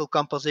chemical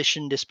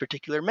composition, this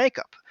particular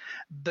makeup.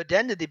 But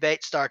then the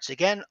debate starts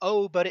again.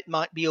 Oh, but it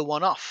might be a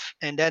one-off.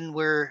 And then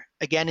we're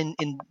again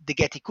in the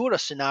Getikouros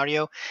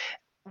scenario.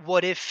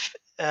 What if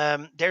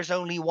there's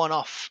only one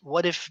off?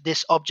 What if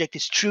this object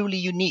is truly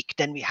unique?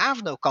 Then we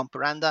have no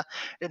comparanda.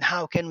 Then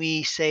how can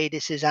we say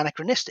this is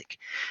anachronistic?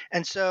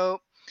 And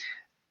so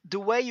the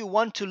way you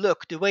want to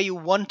look, the way you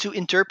want to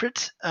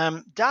interpret,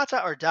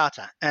 data are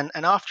data. And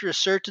after a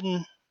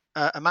certain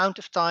amount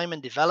of time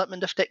and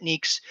development of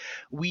techniques,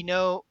 we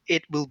know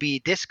it will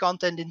be this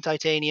content in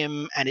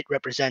titanium and it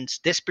represents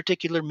this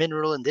particular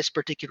mineral and this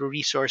particular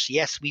resource.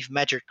 Yes, we've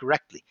measured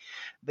correctly.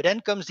 But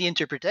then comes the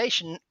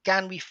interpretation.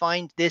 Can we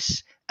find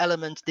this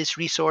element, this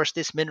resource,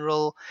 this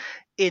mineral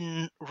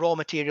in raw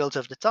materials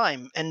of the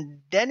time?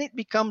 And then it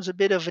becomes a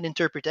bit of an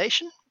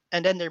interpretation.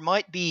 And then there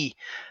might be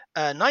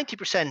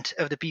 90%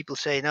 of the people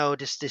say, no,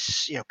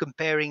 this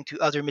comparing to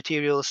other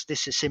materials,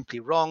 this is simply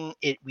wrong.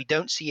 We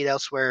don't see it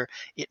elsewhere.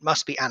 It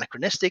must be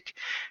anachronistic.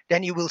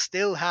 Then you will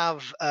still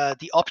have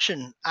the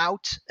option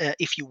out,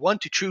 if you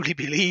want to truly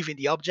believe in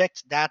the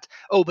object, that,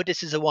 oh, but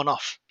this is a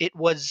one-off. It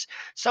was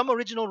some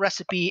original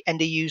recipe and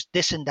they used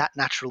this and that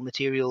natural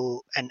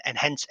material and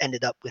hence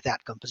ended up with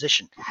that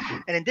composition.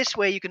 And in this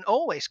way, you can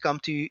always come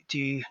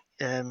to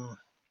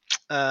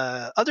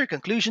other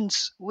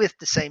conclusions with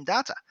the same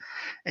data.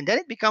 And then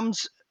it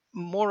becomes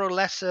more or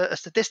less a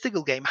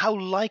statistical game. How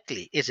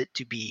likely is it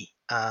to be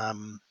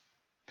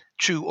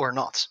true or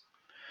not?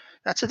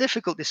 That's a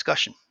difficult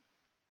discussion.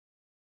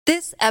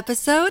 This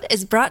episode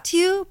is brought to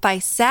you by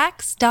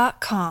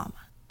Saks.com.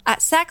 At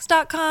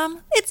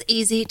Saks.com, it's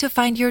easy to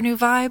find your new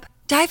vibe.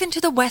 Dive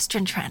into the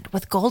Western trend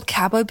with gold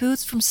cowboy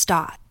boots from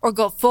Stott, or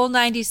go full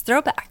 90s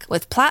throwback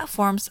with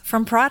platforms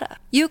from Prada.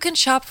 You can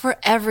shop for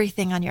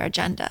everything on your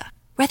agenda,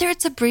 whether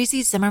it's a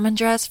breezy Zimmermann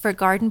dress for a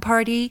garden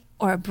party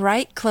or a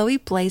bright Chloe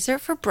blazer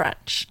for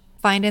brunch.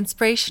 Find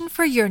inspiration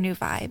for your new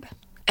vibe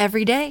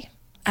every day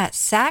at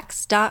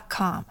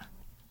Saks.com.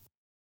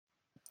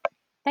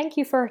 Thank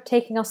you for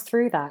taking us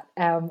through that.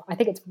 I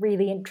think it's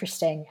really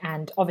interesting.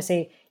 And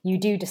obviously, you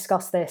do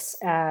discuss this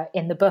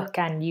in the book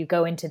and you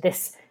go into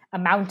this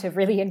amount of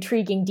really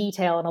intriguing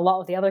detail in a lot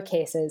of the other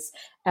cases.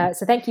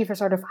 So thank you for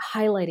sort of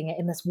highlighting it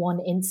in this one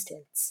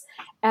instance.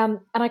 And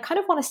I kind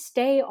of want to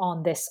stay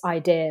on this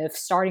idea of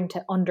starting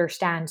to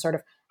understand sort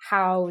of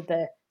how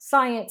the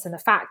science and the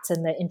facts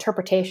and the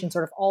interpretation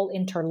sort of all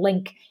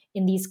interlink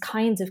in these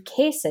kinds of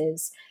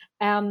cases,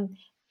 and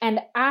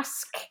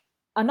ask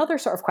another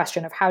sort of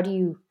question of how do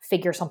you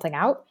figure something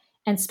out?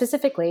 And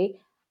specifically,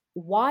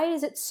 why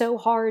is it so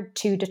hard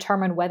to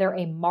determine whether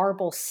a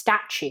marble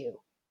statue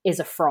is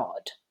a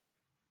fraud?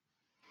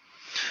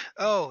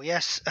 Oh,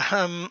 yes.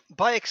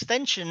 By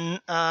extension,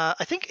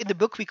 I think in the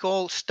book we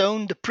call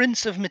stone the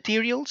prince of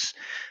materials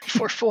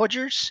for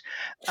forgers.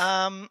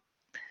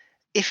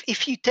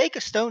 If you take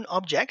a stone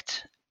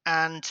object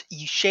and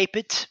you shape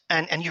it,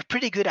 and you're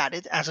pretty good at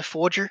it as a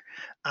forger,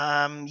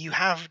 you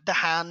have the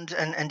hand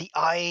and the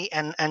eye,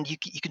 and you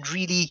can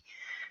really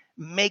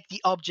make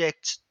the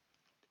object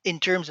in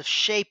terms of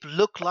shape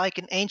look like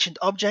an ancient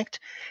object.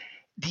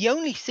 The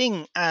only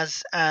thing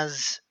as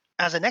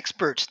an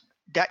expert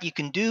that you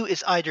can do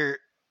is either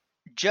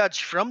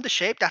judge from the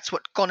shape. That's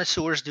what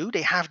connoisseurs do.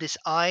 They have this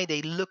eye.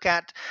 They look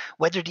at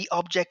whether the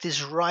object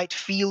is right,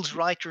 feels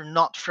right or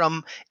not,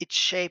 from its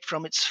shape,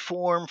 from its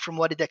form, from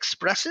what it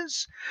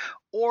expresses.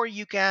 Or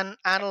you can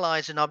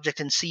analyze an object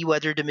and see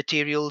whether the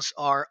materials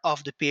are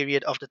of the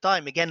period of the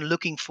time. Again,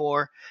 looking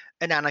for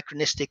an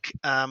anachronistic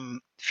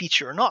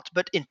feature or not.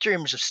 But in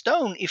terms of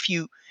stone, if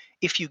you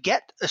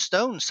get a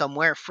stone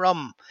somewhere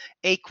from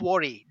a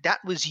quarry that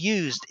was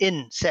used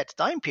in said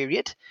time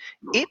period,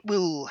 it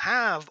will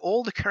have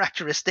all the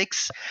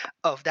characteristics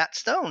of that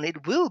stone.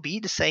 It will be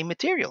the same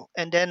material.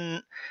 And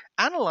then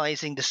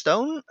analyzing the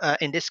stone,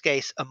 in this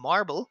case a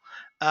marble,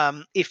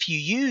 if you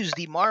use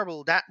the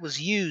marble that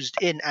was used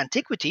in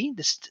antiquity,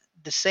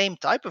 the same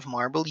type of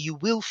marble, you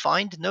will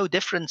find no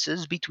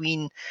differences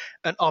between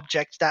an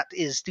object that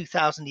is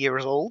 2,000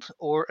 years old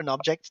or an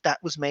object that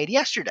was made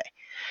yesterday.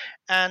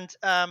 And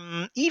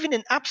even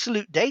in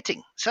absolute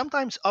dating,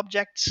 sometimes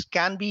objects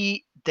can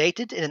be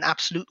dated in an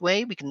absolute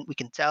way. We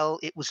can tell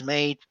it was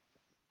made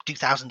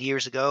 2,000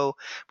 years ago.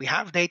 We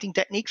have dating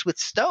techniques. With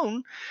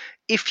stone,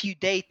 if you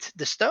date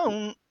the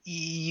stone,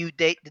 you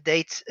date the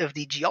date of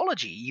the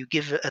geology. You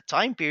give a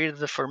time period of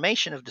the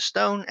formation of the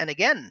stone. And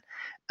again,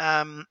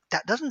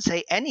 that doesn't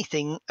say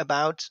anything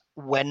about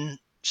when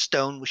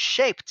stone was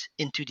shaped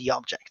into the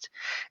object.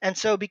 And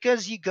so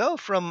because you go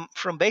from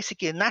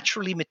basically a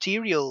naturally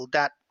material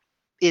that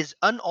is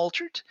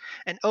unaltered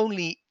and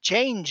only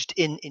changed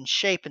in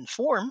shape and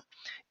form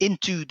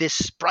into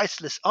this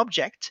priceless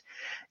object,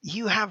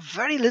 you have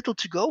very little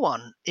to go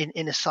on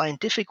in a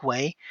scientific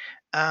way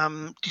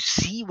to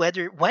see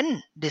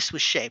when this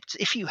was shaped.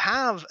 If you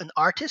have an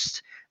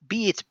artist,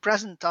 be it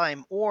present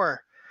time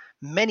or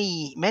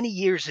many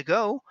years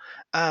ago,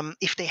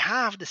 if they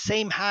have the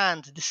same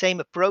hand, the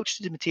same approach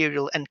to the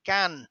material, and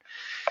can,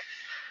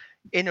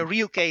 in a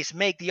real case,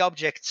 make the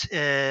object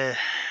a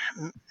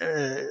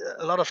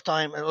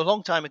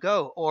long time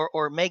ago,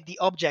 or make the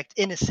object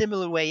in a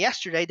similar way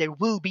yesterday, there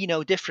will be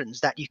no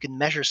difference that you can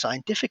measure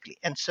scientifically.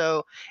 And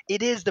so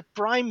it is the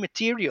prime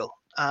material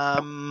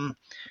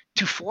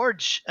to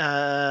forge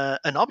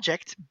an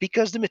object,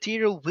 because the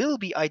material will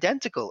be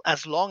identical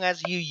as long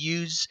as you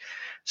use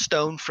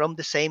stone from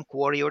the same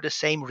quarry or the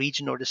same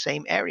region or the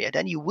same area.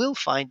 Then you will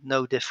find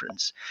no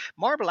difference.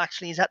 Marble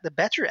actually is at the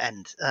better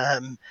end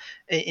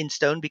in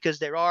stone, because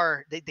they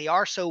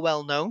are so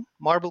well known,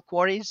 marble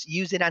quarries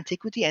used in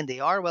antiquity, and they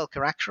are well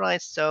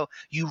characterized. So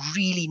you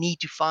really need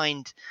to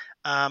find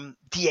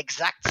the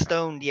exact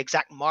stone, the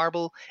exact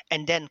marble,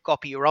 and then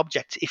copy your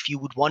object if you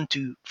would want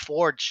to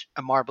forge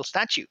a marble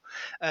statue.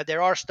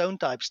 There are stone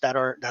types that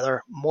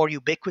are more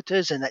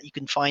ubiquitous and that you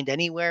can find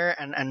anywhere,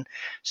 and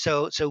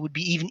so it would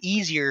be even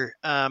easier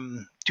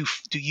to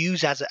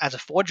use as a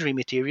forgery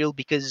material,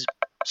 because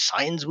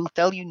science will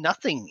tell you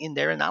nothing in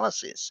their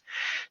analysis.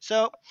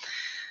 So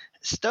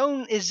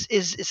stone is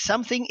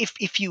something,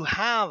 if you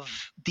have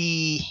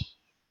the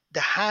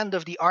hand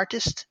of the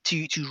artist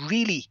to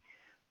really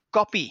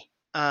copy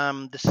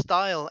the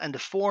style and the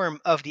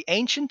form of the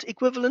ancient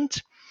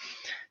equivalent,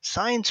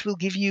 science will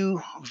give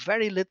you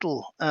very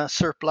little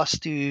surplus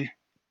to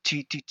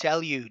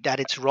tell you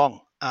that it's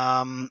wrong.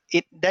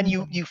 Then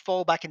you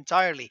fall back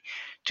entirely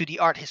to the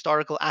art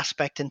historical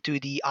aspect and to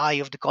the eye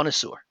of the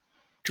connoisseur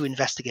to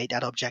investigate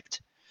that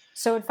object.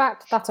 So in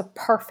fact, that's a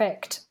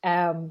perfect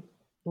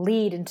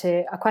lead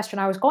into a question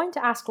I was going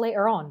to ask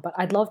later on, but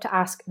I'd love to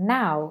ask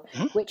now,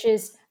 which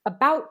is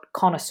about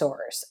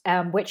connoisseurs,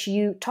 which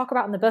you talk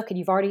about in the book, and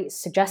you've already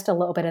suggested a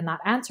little bit in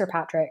that answer,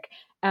 Patrick,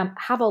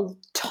 have a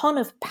ton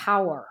of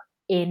power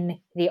in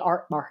the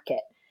art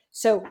market.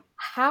 So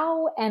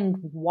how and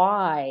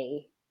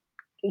why,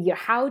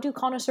 how do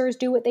connoisseurs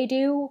do what they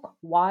do?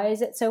 Why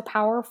is it so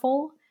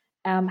powerful?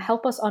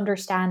 Help us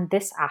understand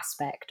this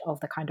aspect of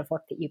the kind of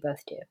work that you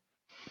both do.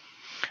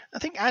 I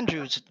think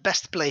Andrew's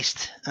best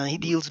placed. He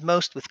deals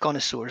most with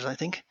connoisseurs, I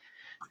think.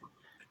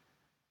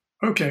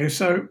 Okay,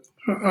 so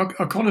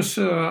a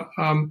connoisseur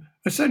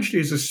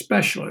essentially is a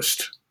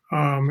specialist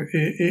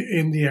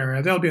in the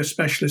area. There'll be a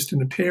specialist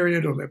in a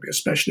period, or there'll be a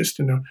specialist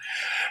in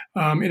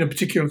a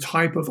particular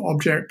type of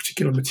object,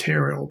 particular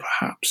material,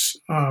 perhaps.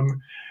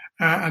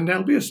 And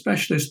there'll be a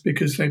specialist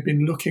because they've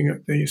been looking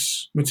at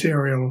this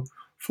material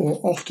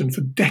often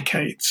for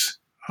decades.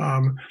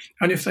 And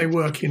if they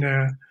work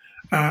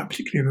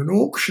particularly in an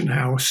auction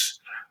house,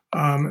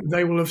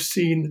 they will have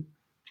seen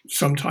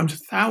sometimes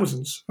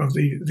thousands of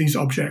these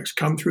objects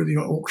come through the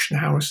auction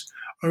house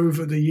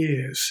over the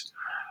years.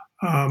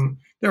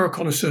 There are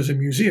connoisseurs in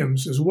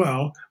museums as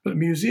well, but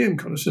museum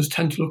connoisseurs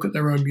tend to look at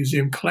their own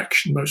museum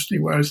collection mostly,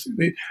 whereas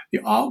the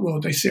art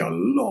world, they see a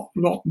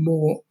lot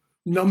more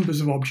numbers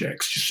of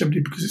objects just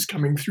simply because it's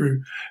coming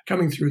through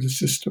the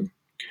system.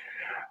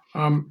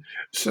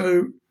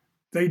 So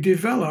they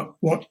develop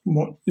what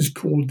is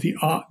called the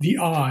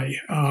eye,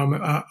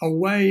 a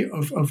way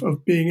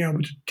of being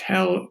able to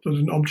tell that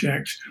an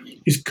object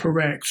is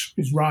correct,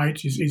 is right,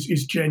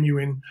 is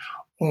genuine,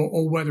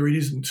 or whether it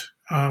isn't.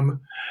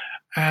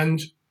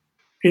 And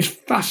it's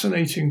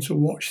fascinating to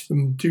watch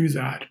them do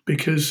that,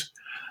 because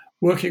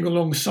working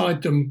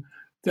alongside them,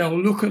 they'll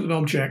look at an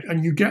object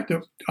and you get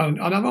and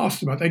I've asked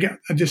them about, they get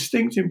a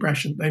distinct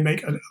impression. They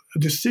make a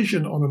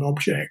decision on an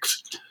object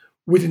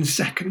within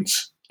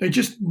seconds. They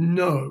just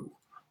know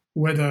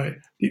whether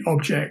the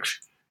object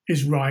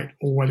is right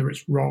or whether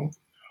it's wrong.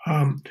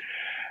 And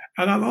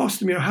I've asked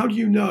them, how do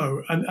you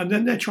know? And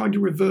then they're trying to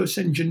reverse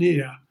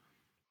engineer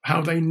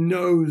how they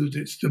know that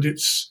it's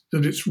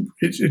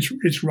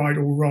right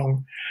or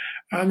wrong.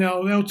 And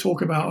they'll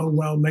talk about,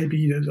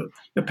 maybe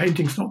the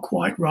painting's not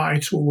quite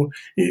right, or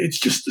it's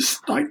just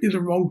slightly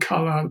the wrong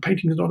color. The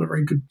painting is not a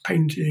very good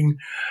painting.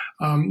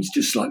 It's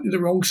just slightly the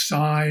wrong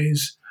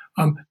size.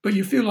 But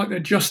you feel like they're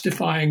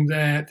justifying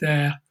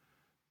their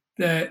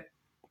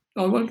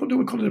I don't want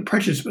to call it a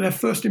prejudice, but their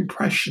first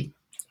impression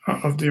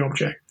of the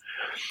object.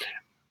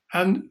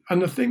 And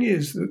the thing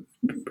is that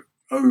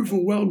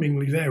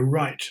overwhelmingly they're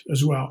right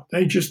as well.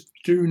 They just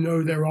do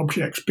know their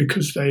objects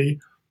because they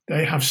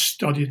have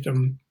studied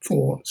them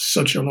for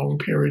such a long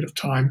period of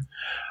time.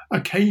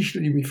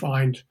 Occasionally we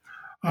find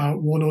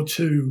one or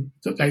two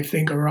that they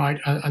think are right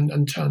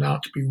and turn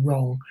out to be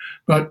wrong.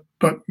 But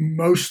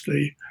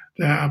mostly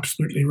they're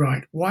absolutely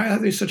right. Why are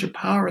they such a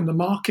power in the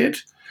market?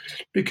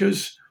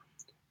 Because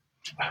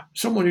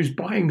someone who's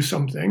buying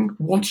something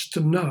wants to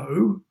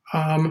know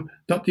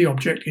that the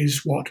object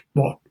is what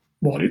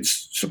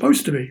it's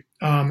supposed to be.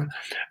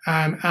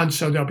 And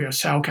so there'll be a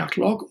sale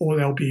catalog, or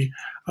there'll be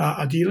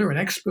a dealer, an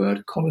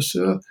expert,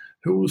 connoisseur,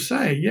 who will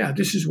say, yeah,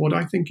 this is what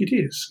I think it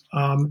is.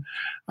 And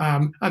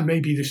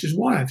maybe this is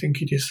why I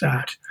think it is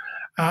that.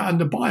 And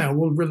the buyer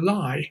will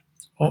rely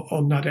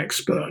on that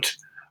expert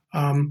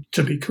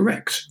to be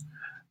correct.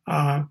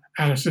 And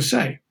as I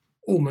say,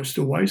 almost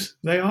always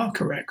they are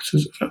correct.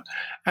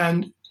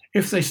 And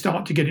if they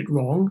start to get it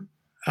wrong,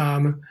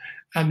 and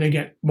they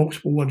get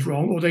multiple ones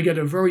wrong, or they get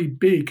a very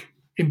big,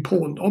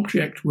 important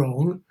object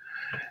wrong,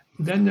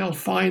 then they'll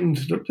find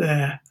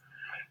that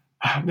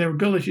their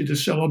ability to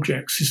sell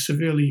objects is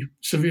severely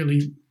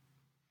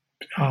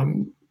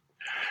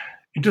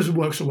it doesn't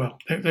work so well.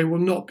 They will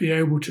not be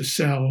able to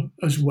sell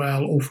as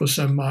well or for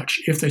so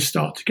much if they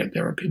start to get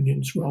their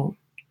opinions wrong.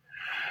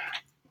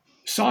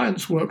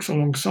 Scientists work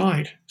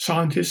alongside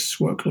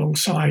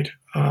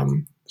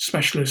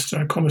specialists,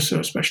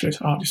 connoisseur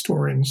specialists, art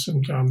historians,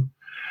 and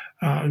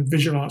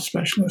visual art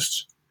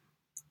specialists.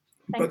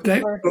 Thank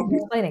you for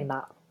explaining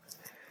that.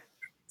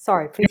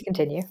 Sorry, please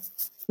continue.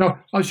 No,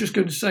 I was just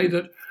going to say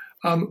that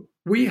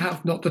we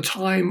have not the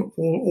time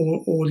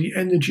or the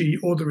energy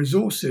or the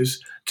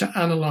resources to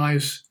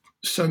analyze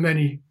so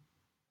many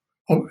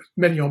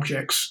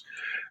objects.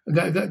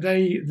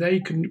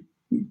 They can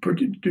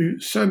do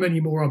so many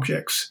more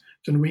objects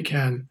than we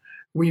can.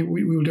 We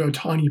will do a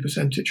tiny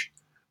percentage,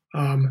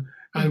 and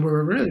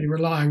we're really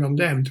relying on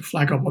them to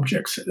flag up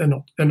objects that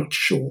they're not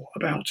sure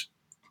about.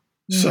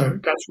 So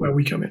that's where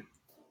we come in.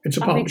 It's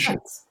a partnership.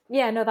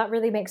 Yeah, no, that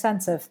really makes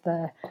sense of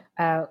the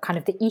kind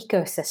of the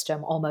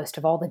ecosystem almost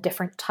of all the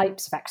different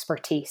types of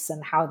expertise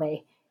and how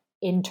they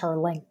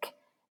interlink.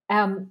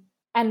 And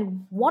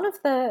one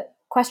of the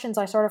questions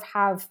I sort of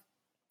have,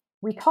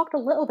 we talked a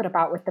little bit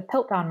about with the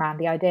Piltdown Man,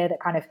 the idea that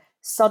kind of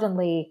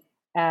suddenly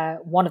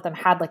one of them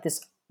had like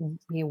this,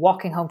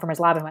 walking home from his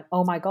lab and went,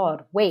 oh my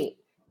God, wait,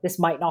 this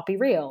might not be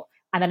real.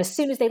 And then as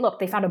soon as they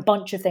looked, they found a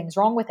bunch of things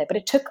wrong with it, but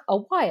it took a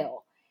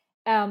while.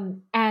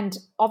 And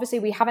obviously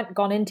we haven't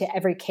gone into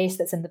every case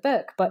that's in the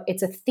book, but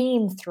it's a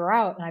theme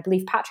throughout. And I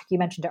believe, Patrick, you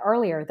mentioned it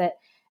earlier, that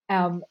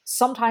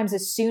sometimes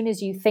as soon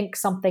as you think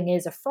something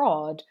is a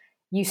fraud,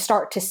 you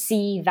start to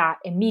see that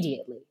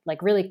immediately,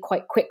 like really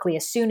quite quickly.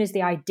 As soon as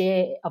the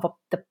idea of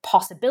the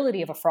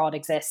possibility of a fraud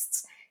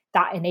exists,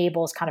 that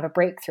enables kind of a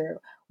breakthrough.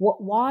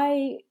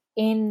 Why,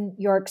 in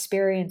your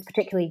experience,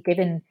 particularly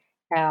given,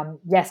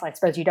 yes, I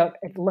suppose you don't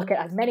look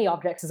at as many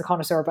objects as a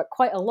connoisseur, but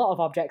quite a lot of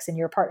objects in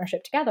your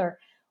partnership together,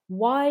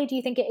 why do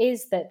you think it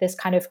is that this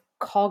kind of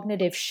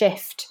cognitive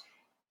shift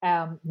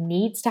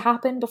needs to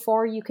happen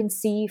before you can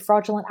see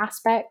fraudulent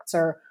aspects?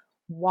 Or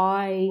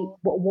why?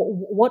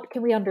 What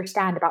can we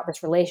understand about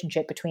this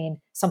relationship between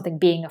something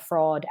being a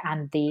fraud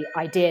and the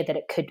idea that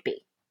it could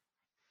be?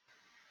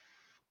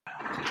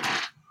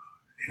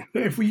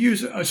 If we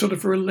use a sort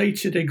of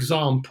related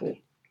example,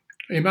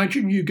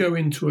 imagine you go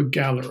into a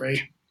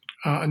gallery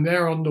and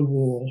there on the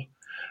wall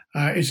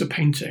is a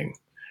painting,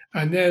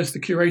 and there's the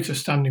curator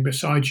standing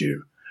beside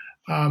you.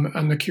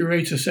 And the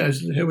curator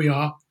says, here we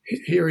are,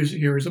 here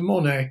is a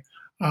Monet.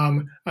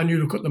 And you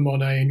look at the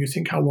Monet and you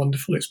think how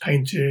wonderful it's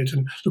painted,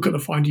 and look at the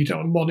fine detail.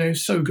 And Monet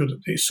is so good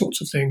at these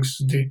sorts of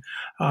things.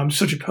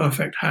 Such a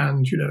perfect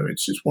hand,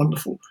 it's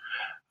wonderful.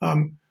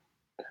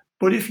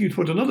 But if you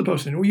put another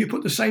person in, or you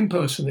put the same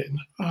person in,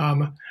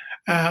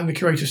 and the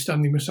curator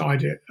standing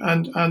beside it,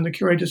 and the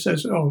curator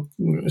says, oh,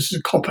 this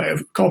is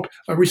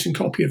a recent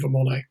copy of a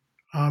Monet.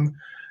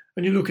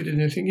 And you look at it and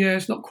you think, yeah,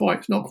 it's not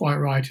quite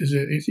right, is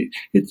it?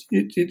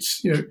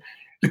 It's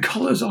the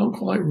colours aren't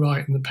quite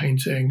right in the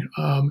painting.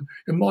 And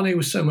Monet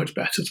was so much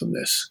better than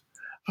this.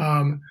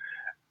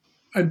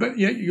 But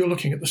yet you're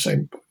looking at the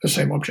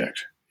same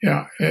object.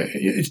 Yeah,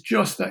 it's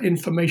just that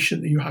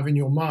information that you have in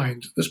your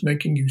mind that's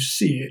making you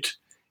see it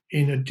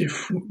in a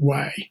different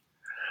way.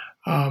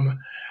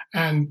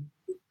 And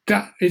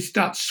that it's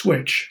that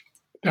switch,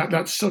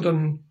 that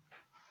sudden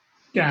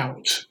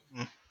doubt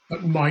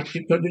that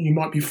you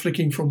might be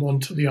flicking from one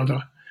to the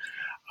other.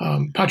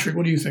 Patrick,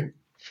 what do you think?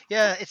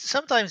 Yeah,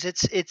 sometimes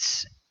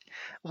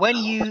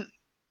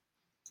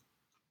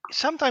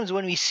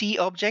when we see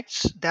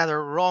objects that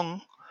are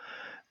wrong,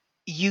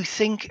 you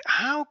think,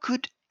 how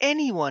could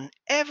anyone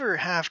ever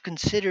have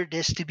considered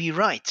this to be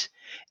right?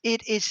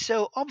 It is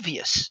so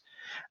obvious.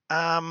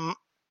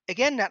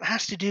 Again, that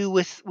has to do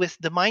with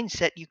the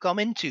mindset you come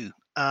into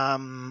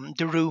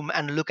the room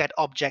and look at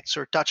objects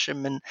or touch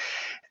them. And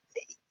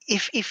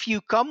if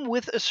you come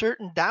with a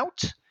certain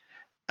doubt,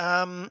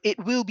 it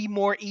will be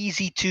more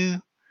easy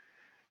to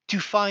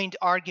find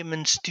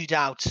arguments to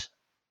doubt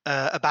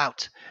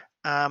about.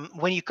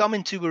 When you come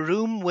into a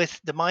room with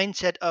the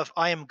mindset of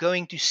I am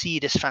going to see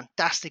this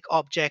fantastic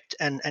object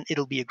and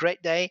it'll be a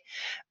great day,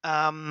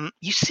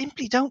 you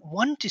simply don't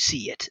want to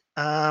see it.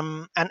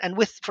 And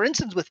with, for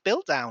instance, with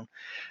Piltdown,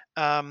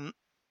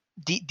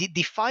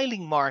 the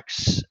filing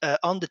marks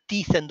on the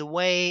teeth and the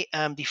way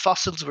the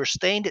fossils were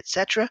stained,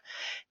 etc.,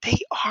 they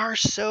are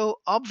so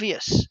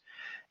obvious.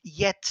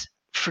 Yet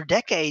for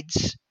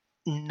decades,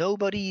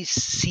 nobody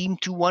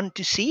seemed to want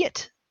to see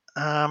it.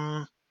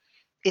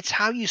 It's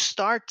how you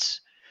start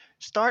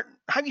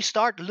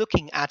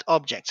looking at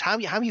objects, how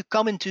you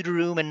come into the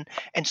room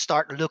and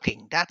start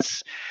looking.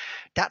 That's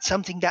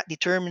something that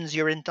determines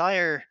your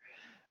entire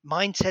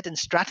mindset and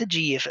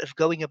strategy of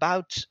going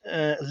about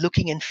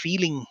looking and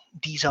feeling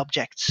these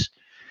objects.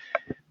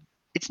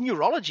 It's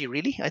neurology,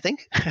 really, I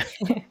think.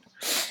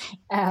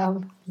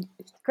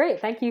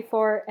 Great, thank you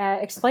for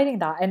explaining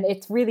that. And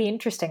it's really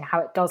interesting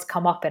how it does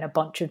come up in a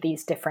bunch of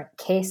these different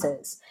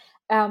cases.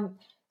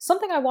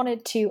 Something I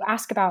wanted to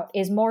ask about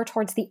is more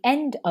towards the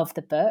end of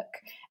the book,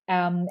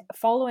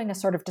 following a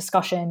sort of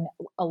discussion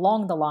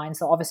along the lines,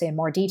 though obviously in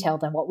more detail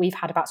than what we've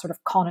had, about sort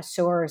of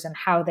connoisseurs and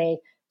how they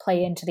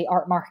play into the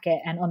art market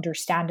and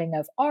understanding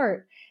of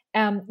art.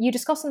 You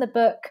discuss in the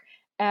book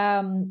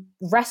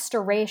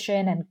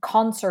restoration and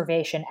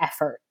conservation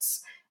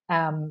efforts,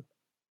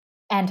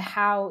 and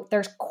how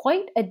there's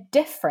quite a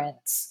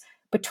difference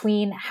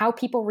between how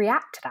people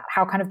react to that,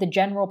 how kind of the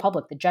general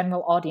public, the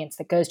general audience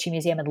that goes to a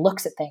museum and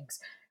looks at things,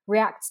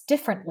 reacts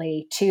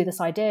differently to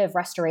this idea of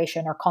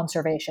restoration or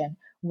conservation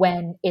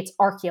when it's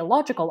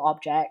archaeological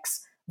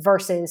objects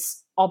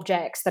versus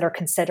objects that are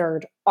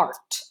considered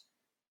art.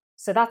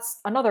 So that's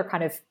another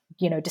kind of,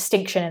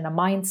 distinction in a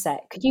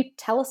mindset. Could you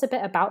tell us a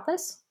bit about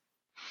this?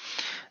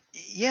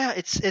 Yeah,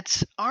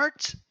 it's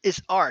art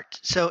is art,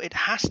 so it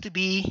has to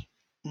be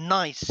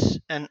nice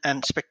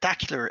and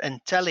spectacular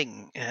and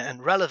telling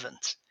and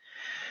relevant.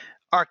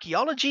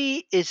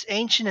 Archaeology is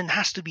ancient and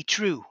has to be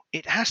true.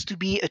 It has to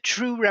be a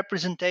true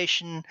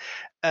representation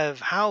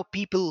of how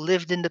people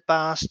lived in the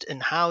past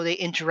and how they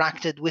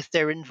interacted with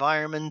their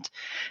environment.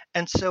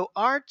 And so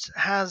art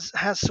has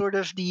sort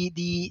of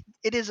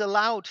it is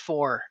allowed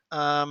for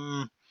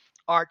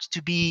art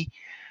to be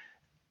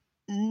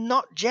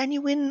not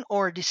genuine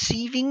or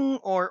deceiving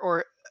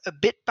or a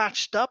bit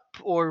patched up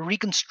or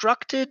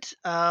reconstructed.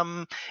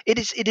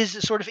 It is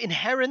a sort of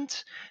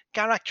inherent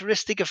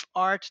characteristic of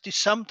art to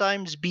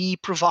sometimes be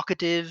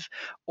provocative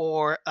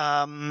or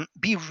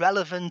be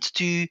relevant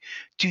to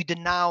the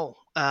now,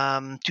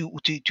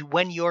 to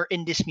when you're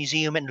in this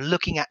museum and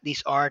looking at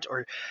this art.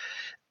 Or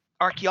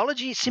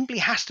archaeology simply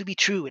has to be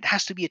true. It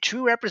has to be a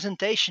true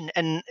representation.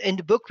 And in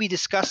the book we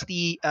discuss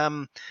the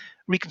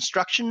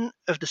reconstruction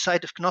of the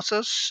site of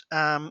Knossos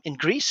in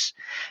Greece,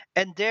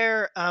 and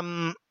there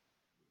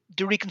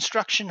the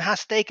reconstruction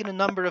has taken a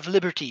number of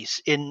liberties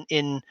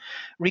in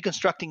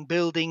reconstructing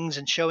buildings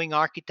and showing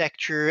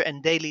architecture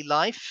and daily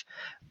life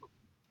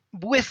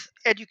with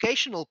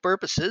educational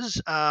purposes,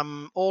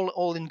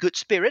 all in good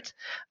spirit,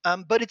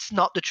 but it's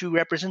not the true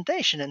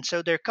representation. And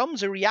so there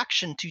comes a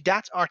reaction to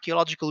that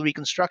archaeological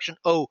reconstruction.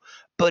 Oh,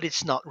 but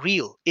it's not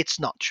real. It's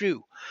not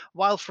true.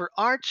 While for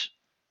art,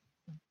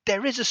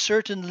 there is a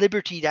certain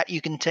liberty that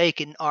you can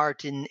take in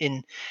art in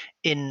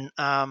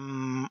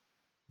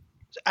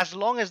as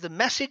long as the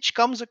message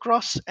comes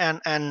across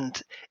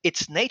and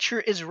its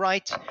nature is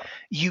right,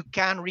 you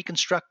can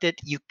reconstruct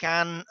it, you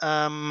can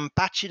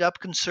patch it up,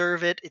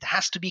 conserve it. It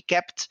has to be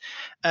kept.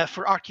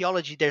 For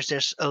archaeology,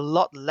 there's a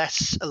lot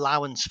less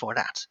allowance for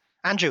that.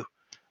 Andrew?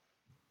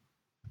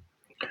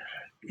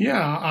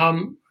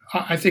 Yeah,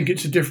 I think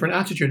it's a different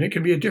attitude. It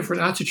can be a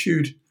different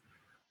attitude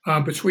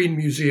between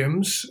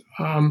museums.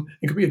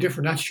 It can be a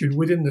different attitude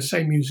within the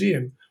same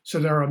museum. So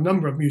there are a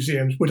number of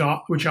museums which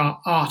are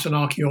art and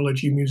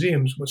archaeology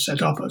museums, were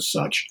set up as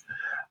such.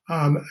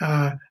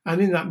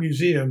 And in that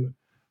museum,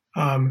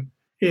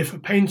 if a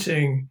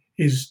painting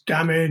is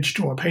damaged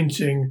or a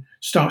painting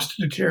starts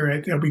to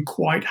deteriorate, they'll be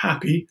quite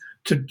happy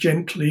to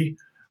gently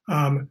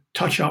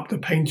touch up the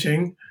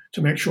painting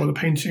to make sure the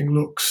painting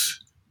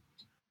looks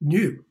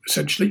new,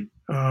 essentially,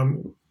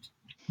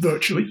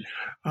 virtually.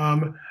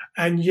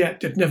 And yet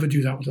they'd never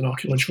do that with an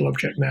archaeological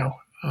object now.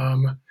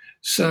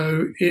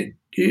 So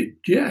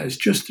it's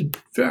just a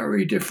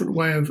very different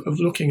way of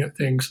looking at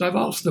things. And I've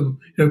asked them,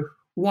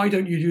 why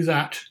don't you do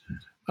that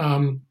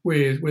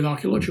with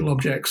archaeological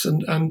objects?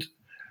 And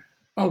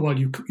oh well,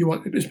 you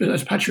want,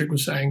 as Patrick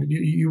was saying,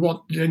 you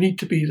want they need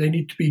to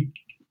be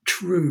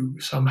true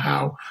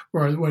somehow.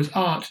 Whereas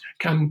art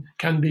can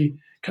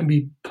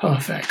be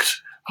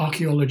perfect.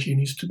 Archaeology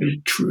needs to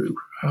be true.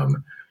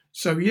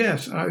 So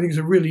yes, I think it's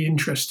a really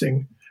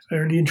interesting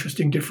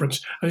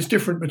difference, and it's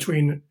different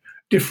between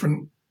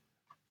different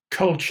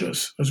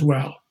cultures as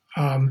well,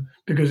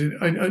 because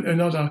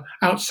another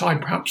outside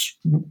perhaps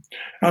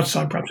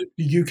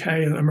the UK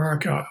and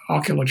America,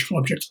 archaeological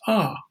objects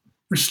are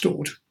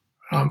restored,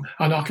 and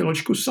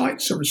archaeological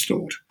sites are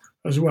restored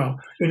as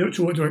well,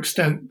 to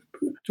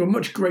a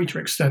much greater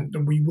extent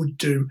than we would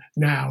do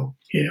now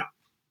here.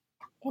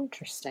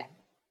 Interesting,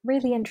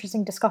 really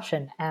interesting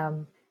discussion.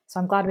 So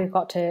I'm glad we've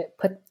got to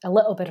put a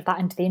little bit of that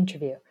into the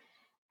interview.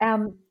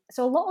 So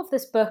a lot of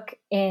this book,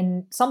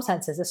 in some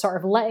senses, is sort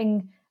of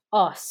letting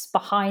us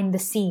behind the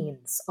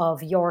scenes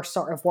of your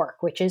sort of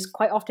work, which is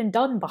quite often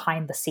done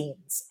behind the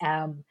scenes,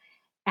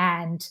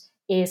 and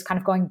is kind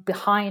of going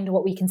behind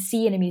what we can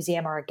see in a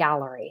museum or a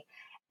gallery.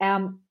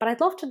 But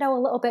I'd love to know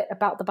a little bit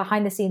about the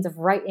behind the scenes of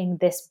writing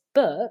this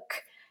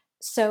book.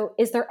 So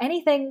is there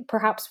anything,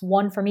 perhaps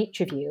one from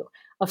each of you,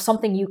 of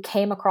something you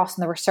came across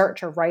in the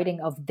research or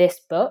writing of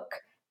this book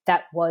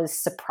that was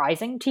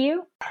surprising to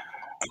you?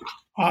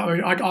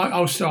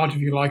 I'll start, if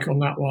you like, on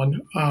that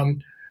one.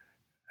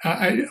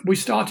 We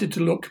started to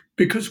look,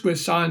 because we're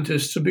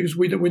scientists, and because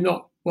we're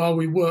not, while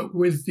we work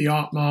with the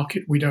art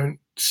market, we don't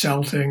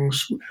sell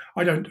things.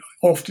 I don't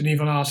often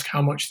even ask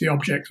how much the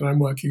object that I'm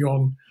working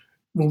on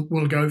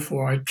will go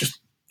for. I just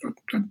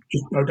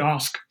don't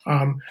ask.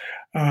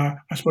 I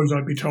suppose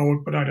I'd be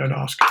told, but I don't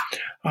ask.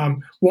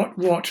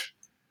 What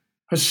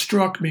has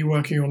struck me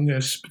working on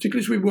this,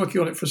 particularly as we've been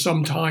working on it for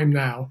some time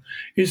now,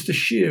 is the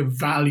sheer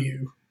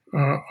value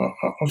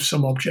of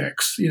some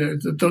objects.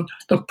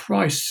 The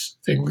price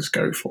things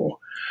go for.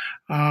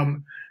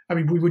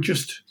 We were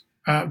just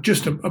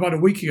about a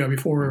week ago,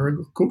 before we were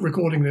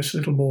recording this a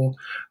little more,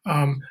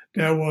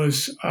 there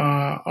was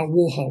a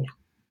Warhol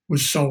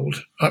was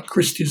sold at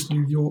Christie's,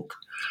 New York,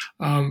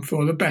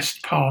 for the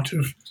best part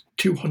of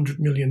 $200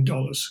 million,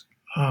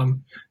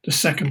 the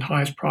second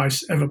highest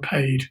price ever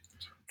paid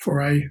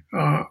for an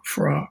art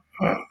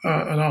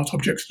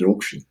object at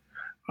auction.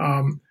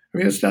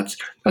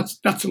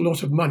 That's a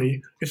lot of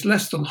money. It's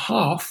less than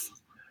half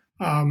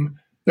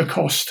the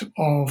cost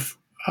of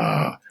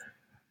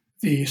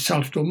the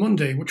Salvador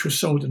Mundi, which was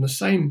sold in the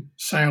same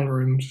sale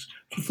rooms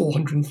for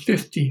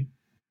 $450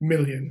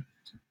 million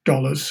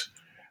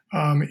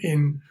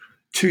in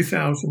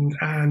 2000,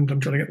 and I'm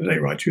trying to get the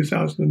date right,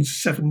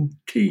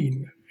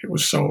 2017 it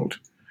was sold.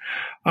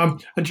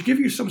 And to give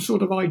you some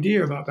sort of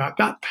idea about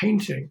that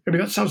painting,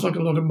 that sounds like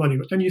a lot of money,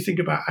 but then you think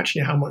about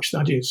actually how much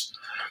that is.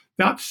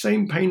 That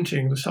same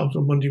painting, the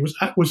Salvador Mundi, was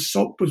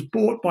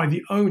bought by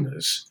the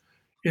owners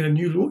in a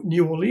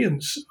New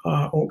Orleans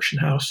auction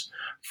house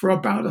for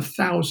about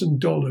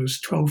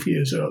 $1,000 12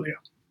 years earlier.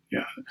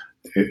 Yeah,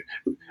 it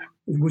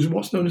was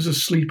what's known as a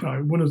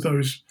sleeper, one of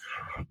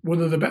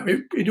the best.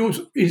 It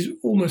is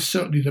almost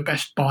certainly the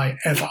best buy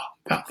ever.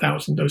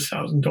 Those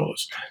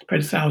 $1,000,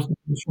 paid $1,000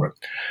 for it.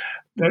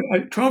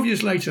 12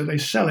 years later, they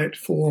sell it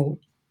for,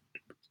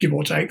 give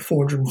or take,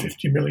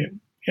 $450 million.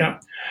 Yeah,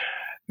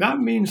 that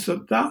means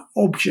that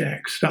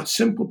object, that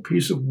simple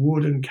piece of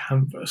wood and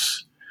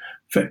canvas,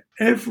 for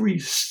every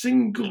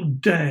single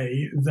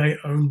day they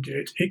owned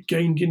it, it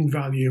gained in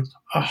value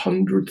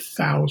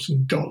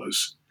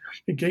 $100,000.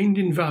 It gained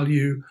in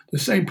value the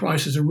same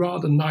price as a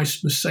rather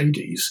nice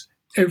Mercedes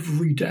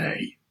every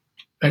day.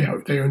 They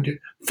owned it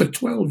for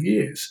 12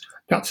 years.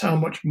 That's how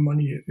much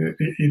money it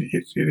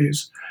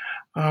is.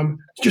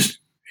 Just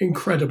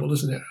incredible,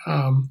 isn't it?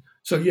 And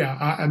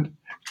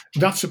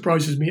that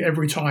surprises me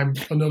every time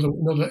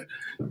another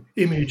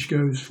image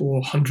goes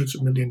for hundreds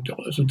of millions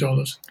of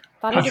dollars.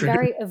 That is a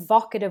very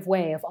evocative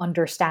way of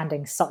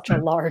understanding such a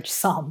large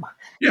sum.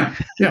 Yeah.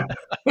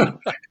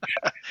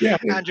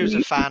 Andrew's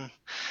a fan.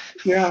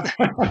 Yeah.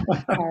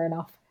 Fair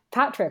enough.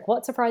 Patrick,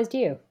 what surprised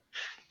you?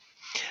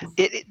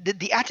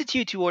 The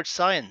attitude towards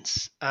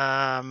science.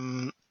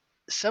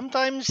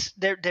 Sometimes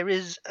there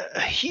is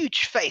a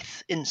huge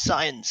faith in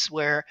science,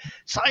 where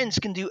science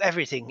can do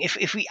everything.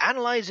 If we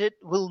analyze it,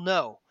 we'll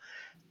know.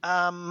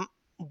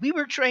 We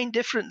were trained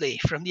differently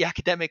from the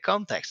academic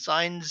context.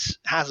 Science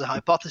has a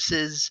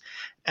hypothesis,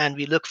 and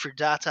we look for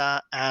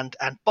data, and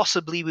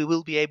possibly we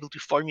will be able to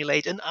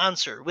formulate an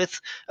answer with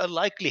a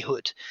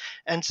likelihood.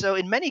 And so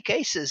in many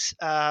cases,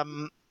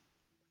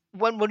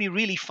 when we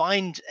really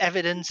find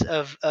evidence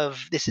of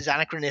this is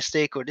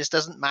anachronistic or this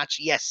doesn't match,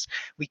 yes,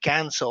 we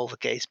can solve a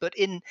case. But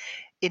in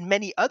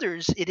many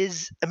others, it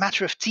is a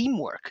matter of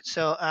teamwork.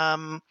 So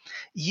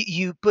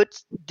you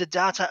put the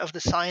data of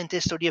the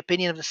scientist or the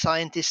opinion of the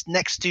scientist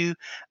next to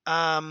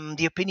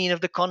the opinion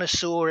of the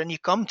connoisseur, and you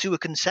come to a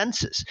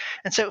consensus.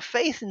 And so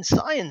faith in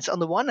science, on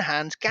the one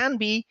hand, can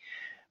be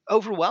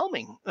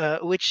overwhelming,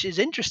 which is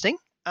interesting.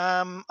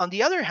 On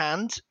the other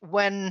hand,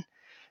 when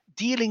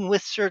dealing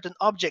with certain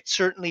objects,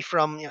 certainly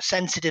from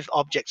sensitive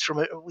objects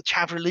which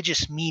have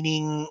religious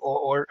meaning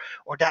or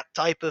that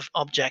type of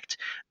object,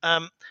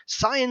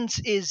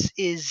 science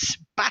is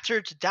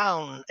battered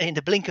down in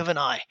the blink of an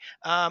eye.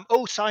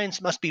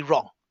 Science must be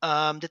wrong.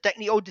 The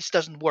technique, this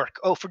doesn't work.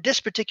 For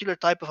this particular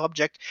type of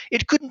object,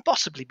 it couldn't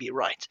possibly be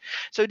right.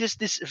 So this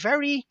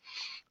very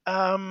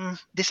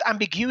this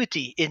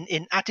ambiguity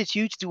in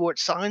attitude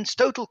towards science,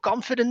 total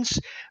confidence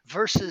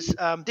versus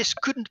this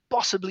couldn't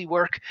possibly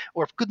work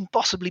or couldn't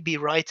possibly be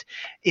right,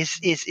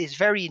 is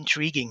very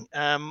intriguing.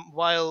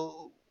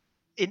 While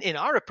in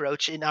our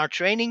approach, in our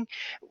training,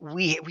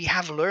 we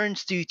have learned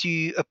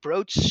to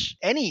approach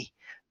any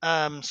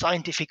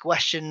scientific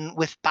question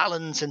with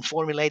balance and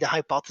formulate a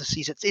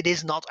hypothesis. It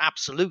is not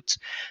absolute.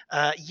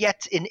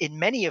 Yet in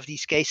many of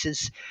these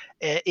cases,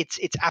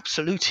 it's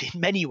absolute in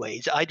many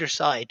ways. Either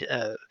side,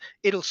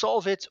 it'll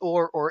solve it,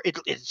 or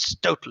it's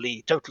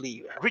totally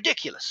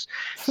ridiculous.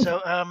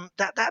 So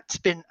that's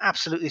been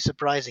absolutely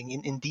surprising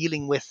in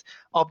dealing with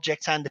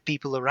objects and the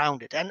people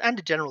around it, and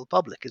the general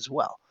public as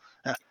well.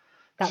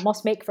 That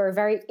must make for a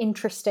very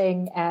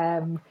interesting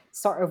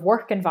sort of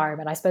work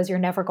environment. I suppose you're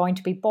never going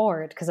to be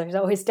bored because there's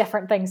always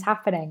different things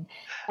happening.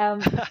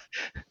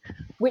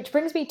 Which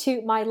brings me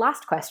to my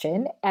last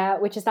question,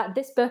 which is that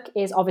this book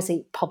is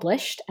obviously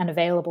published and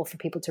available for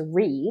people to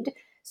read.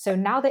 So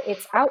now that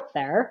it's out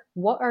there,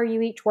 what are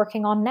you each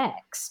working on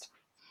next?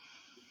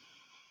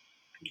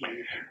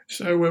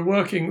 So we're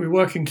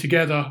working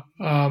together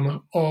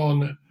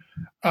on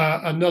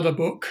another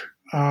book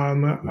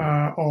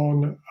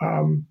on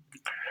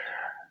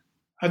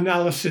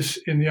analysis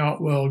in the art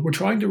world. We're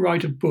trying to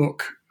write a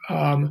book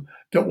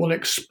that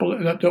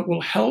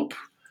will help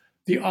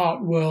the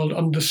art world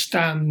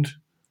understand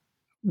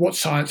what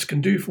science can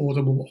do for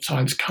them and what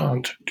science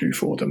can't do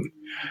for them.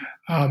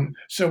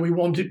 So we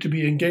want it to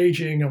be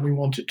engaging and we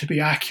want it to be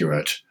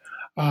accurate,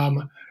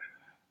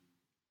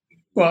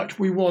 but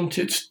we want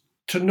it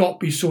to not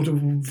be sort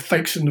of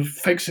fakes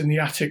in the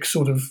attic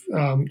sort of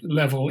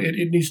level.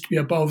 It needs to be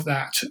above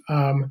that.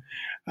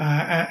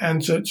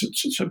 And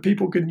so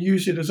people can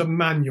use it as a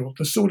manual,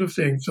 the sort of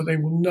thing, so they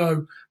will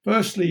know,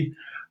 firstly,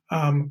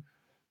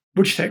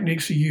 which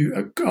techniques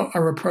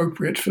are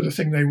appropriate for the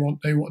thing they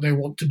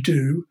want to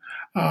do,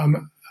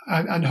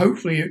 and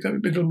hopefully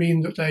it'll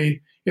mean that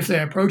if they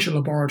approach a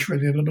laboratory,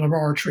 the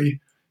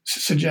laboratory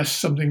suggests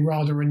something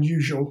rather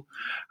unusual,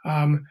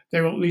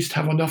 they will at least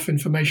have enough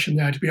information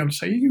there to be able to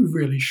say, are you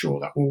really sure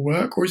that will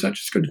work, or is that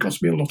just going to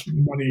cost me a lot of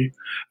money,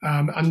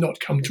 and not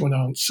come to an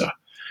answer?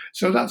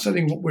 So that's, I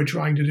think, what we're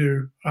trying to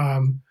do.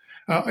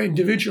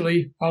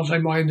 Individually, I'll say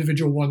my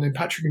individual one, then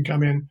Patrick can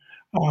come in.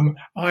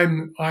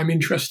 I'm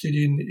interested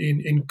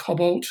in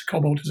cobalt.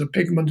 Cobalt is a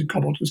pigment, and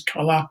cobalt is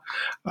color,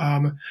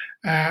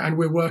 and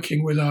we're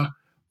working with a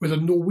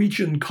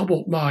Norwegian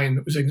cobalt mine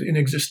that was in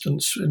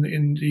existence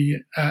in the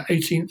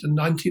 18th and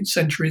 19th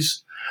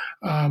centuries,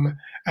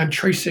 and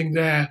tracing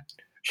their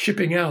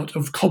shipping out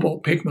of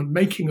cobalt pigment,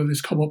 making of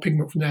this cobalt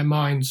pigment from their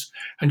mines,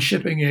 and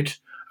shipping it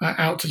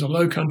out to the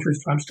Low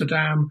Countries, to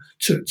Amsterdam,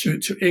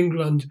 to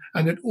England,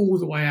 and then all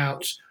the way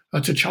out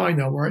to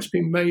China, where it's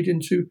been made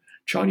into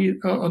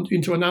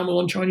enamel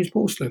on Chinese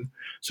porcelain.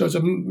 So it's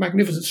a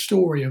magnificent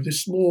story of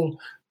this small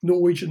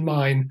Norwegian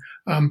mine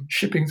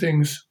shipping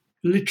things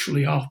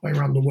literally halfway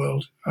around the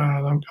world.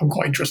 I'm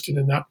quite interested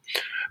in that.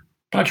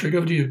 Patrick,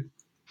 over to you.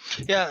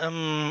 Yeah,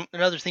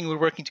 another thing we're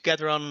working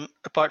together on,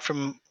 apart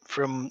from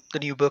the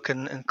new book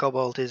and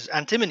cobalt, is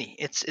antimony.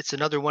 It's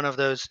another one of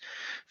those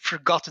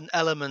forgotten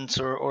elements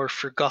or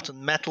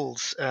forgotten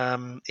metals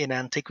in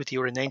antiquity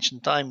or in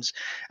ancient times.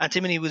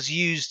 Antimony was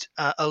used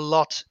a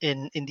lot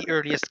in the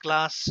earliest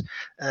glass,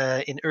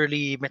 in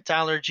early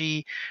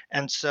metallurgy,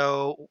 and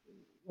so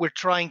we're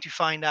trying to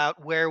find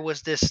out where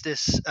was this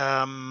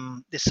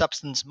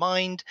substance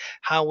mined,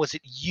 how was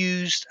it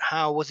used,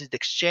 how was it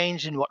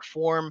exchanged, in what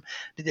form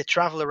did it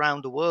travel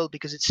around the world,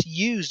 because it's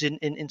used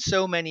in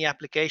so many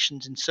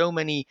applications, in so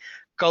many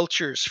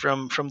cultures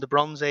from the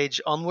Bronze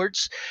Age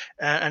onwards,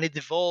 and it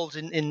evolves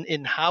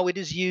in how it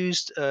is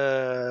used,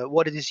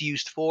 what it is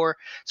used for.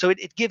 So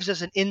it gives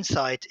us an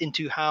insight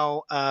into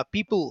how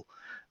people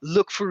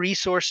look for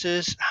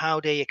resources, how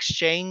they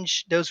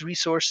exchange those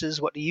resources,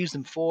 what they use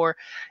them for,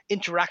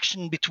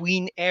 interaction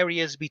between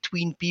areas,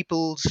 between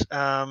peoples.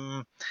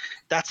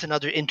 That's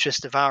another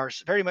interest of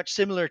ours. Very much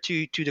similar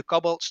to the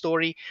cobalt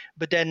story,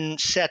 but then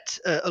set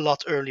a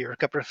lot earlier, a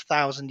couple of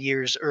thousand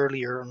years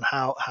earlier, on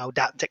how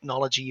that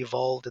technology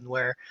evolved and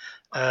where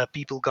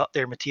people got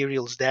their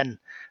materials then.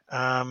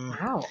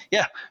 Wow.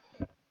 Yeah.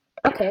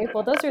 Okay,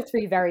 well, those are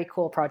three very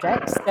cool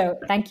projects. So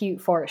thank you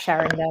for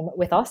sharing them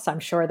with us. I'm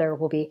sure there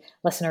will be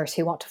listeners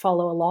who want to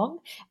follow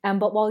along.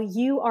 But while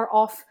you are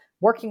off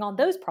working on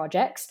those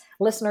projects,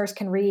 listeners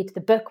can read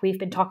the book we've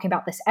been talking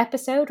about this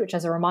episode, which,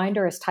 as a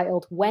reminder, is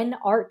titled When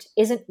Art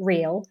Isn't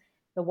Real,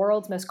 The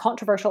World's Most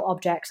Controversial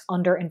Objects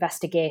Under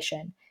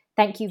Investigation.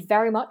 Thank you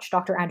very much,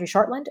 Dr. Andrew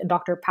Shortland and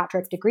Dr.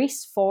 Patrick de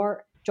Gries,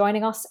 for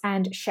joining us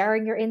and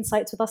sharing your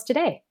insights with us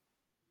today.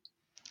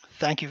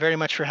 Thank you very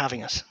much for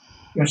having us.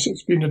 Yes,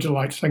 it's been a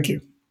delight. Thank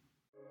you.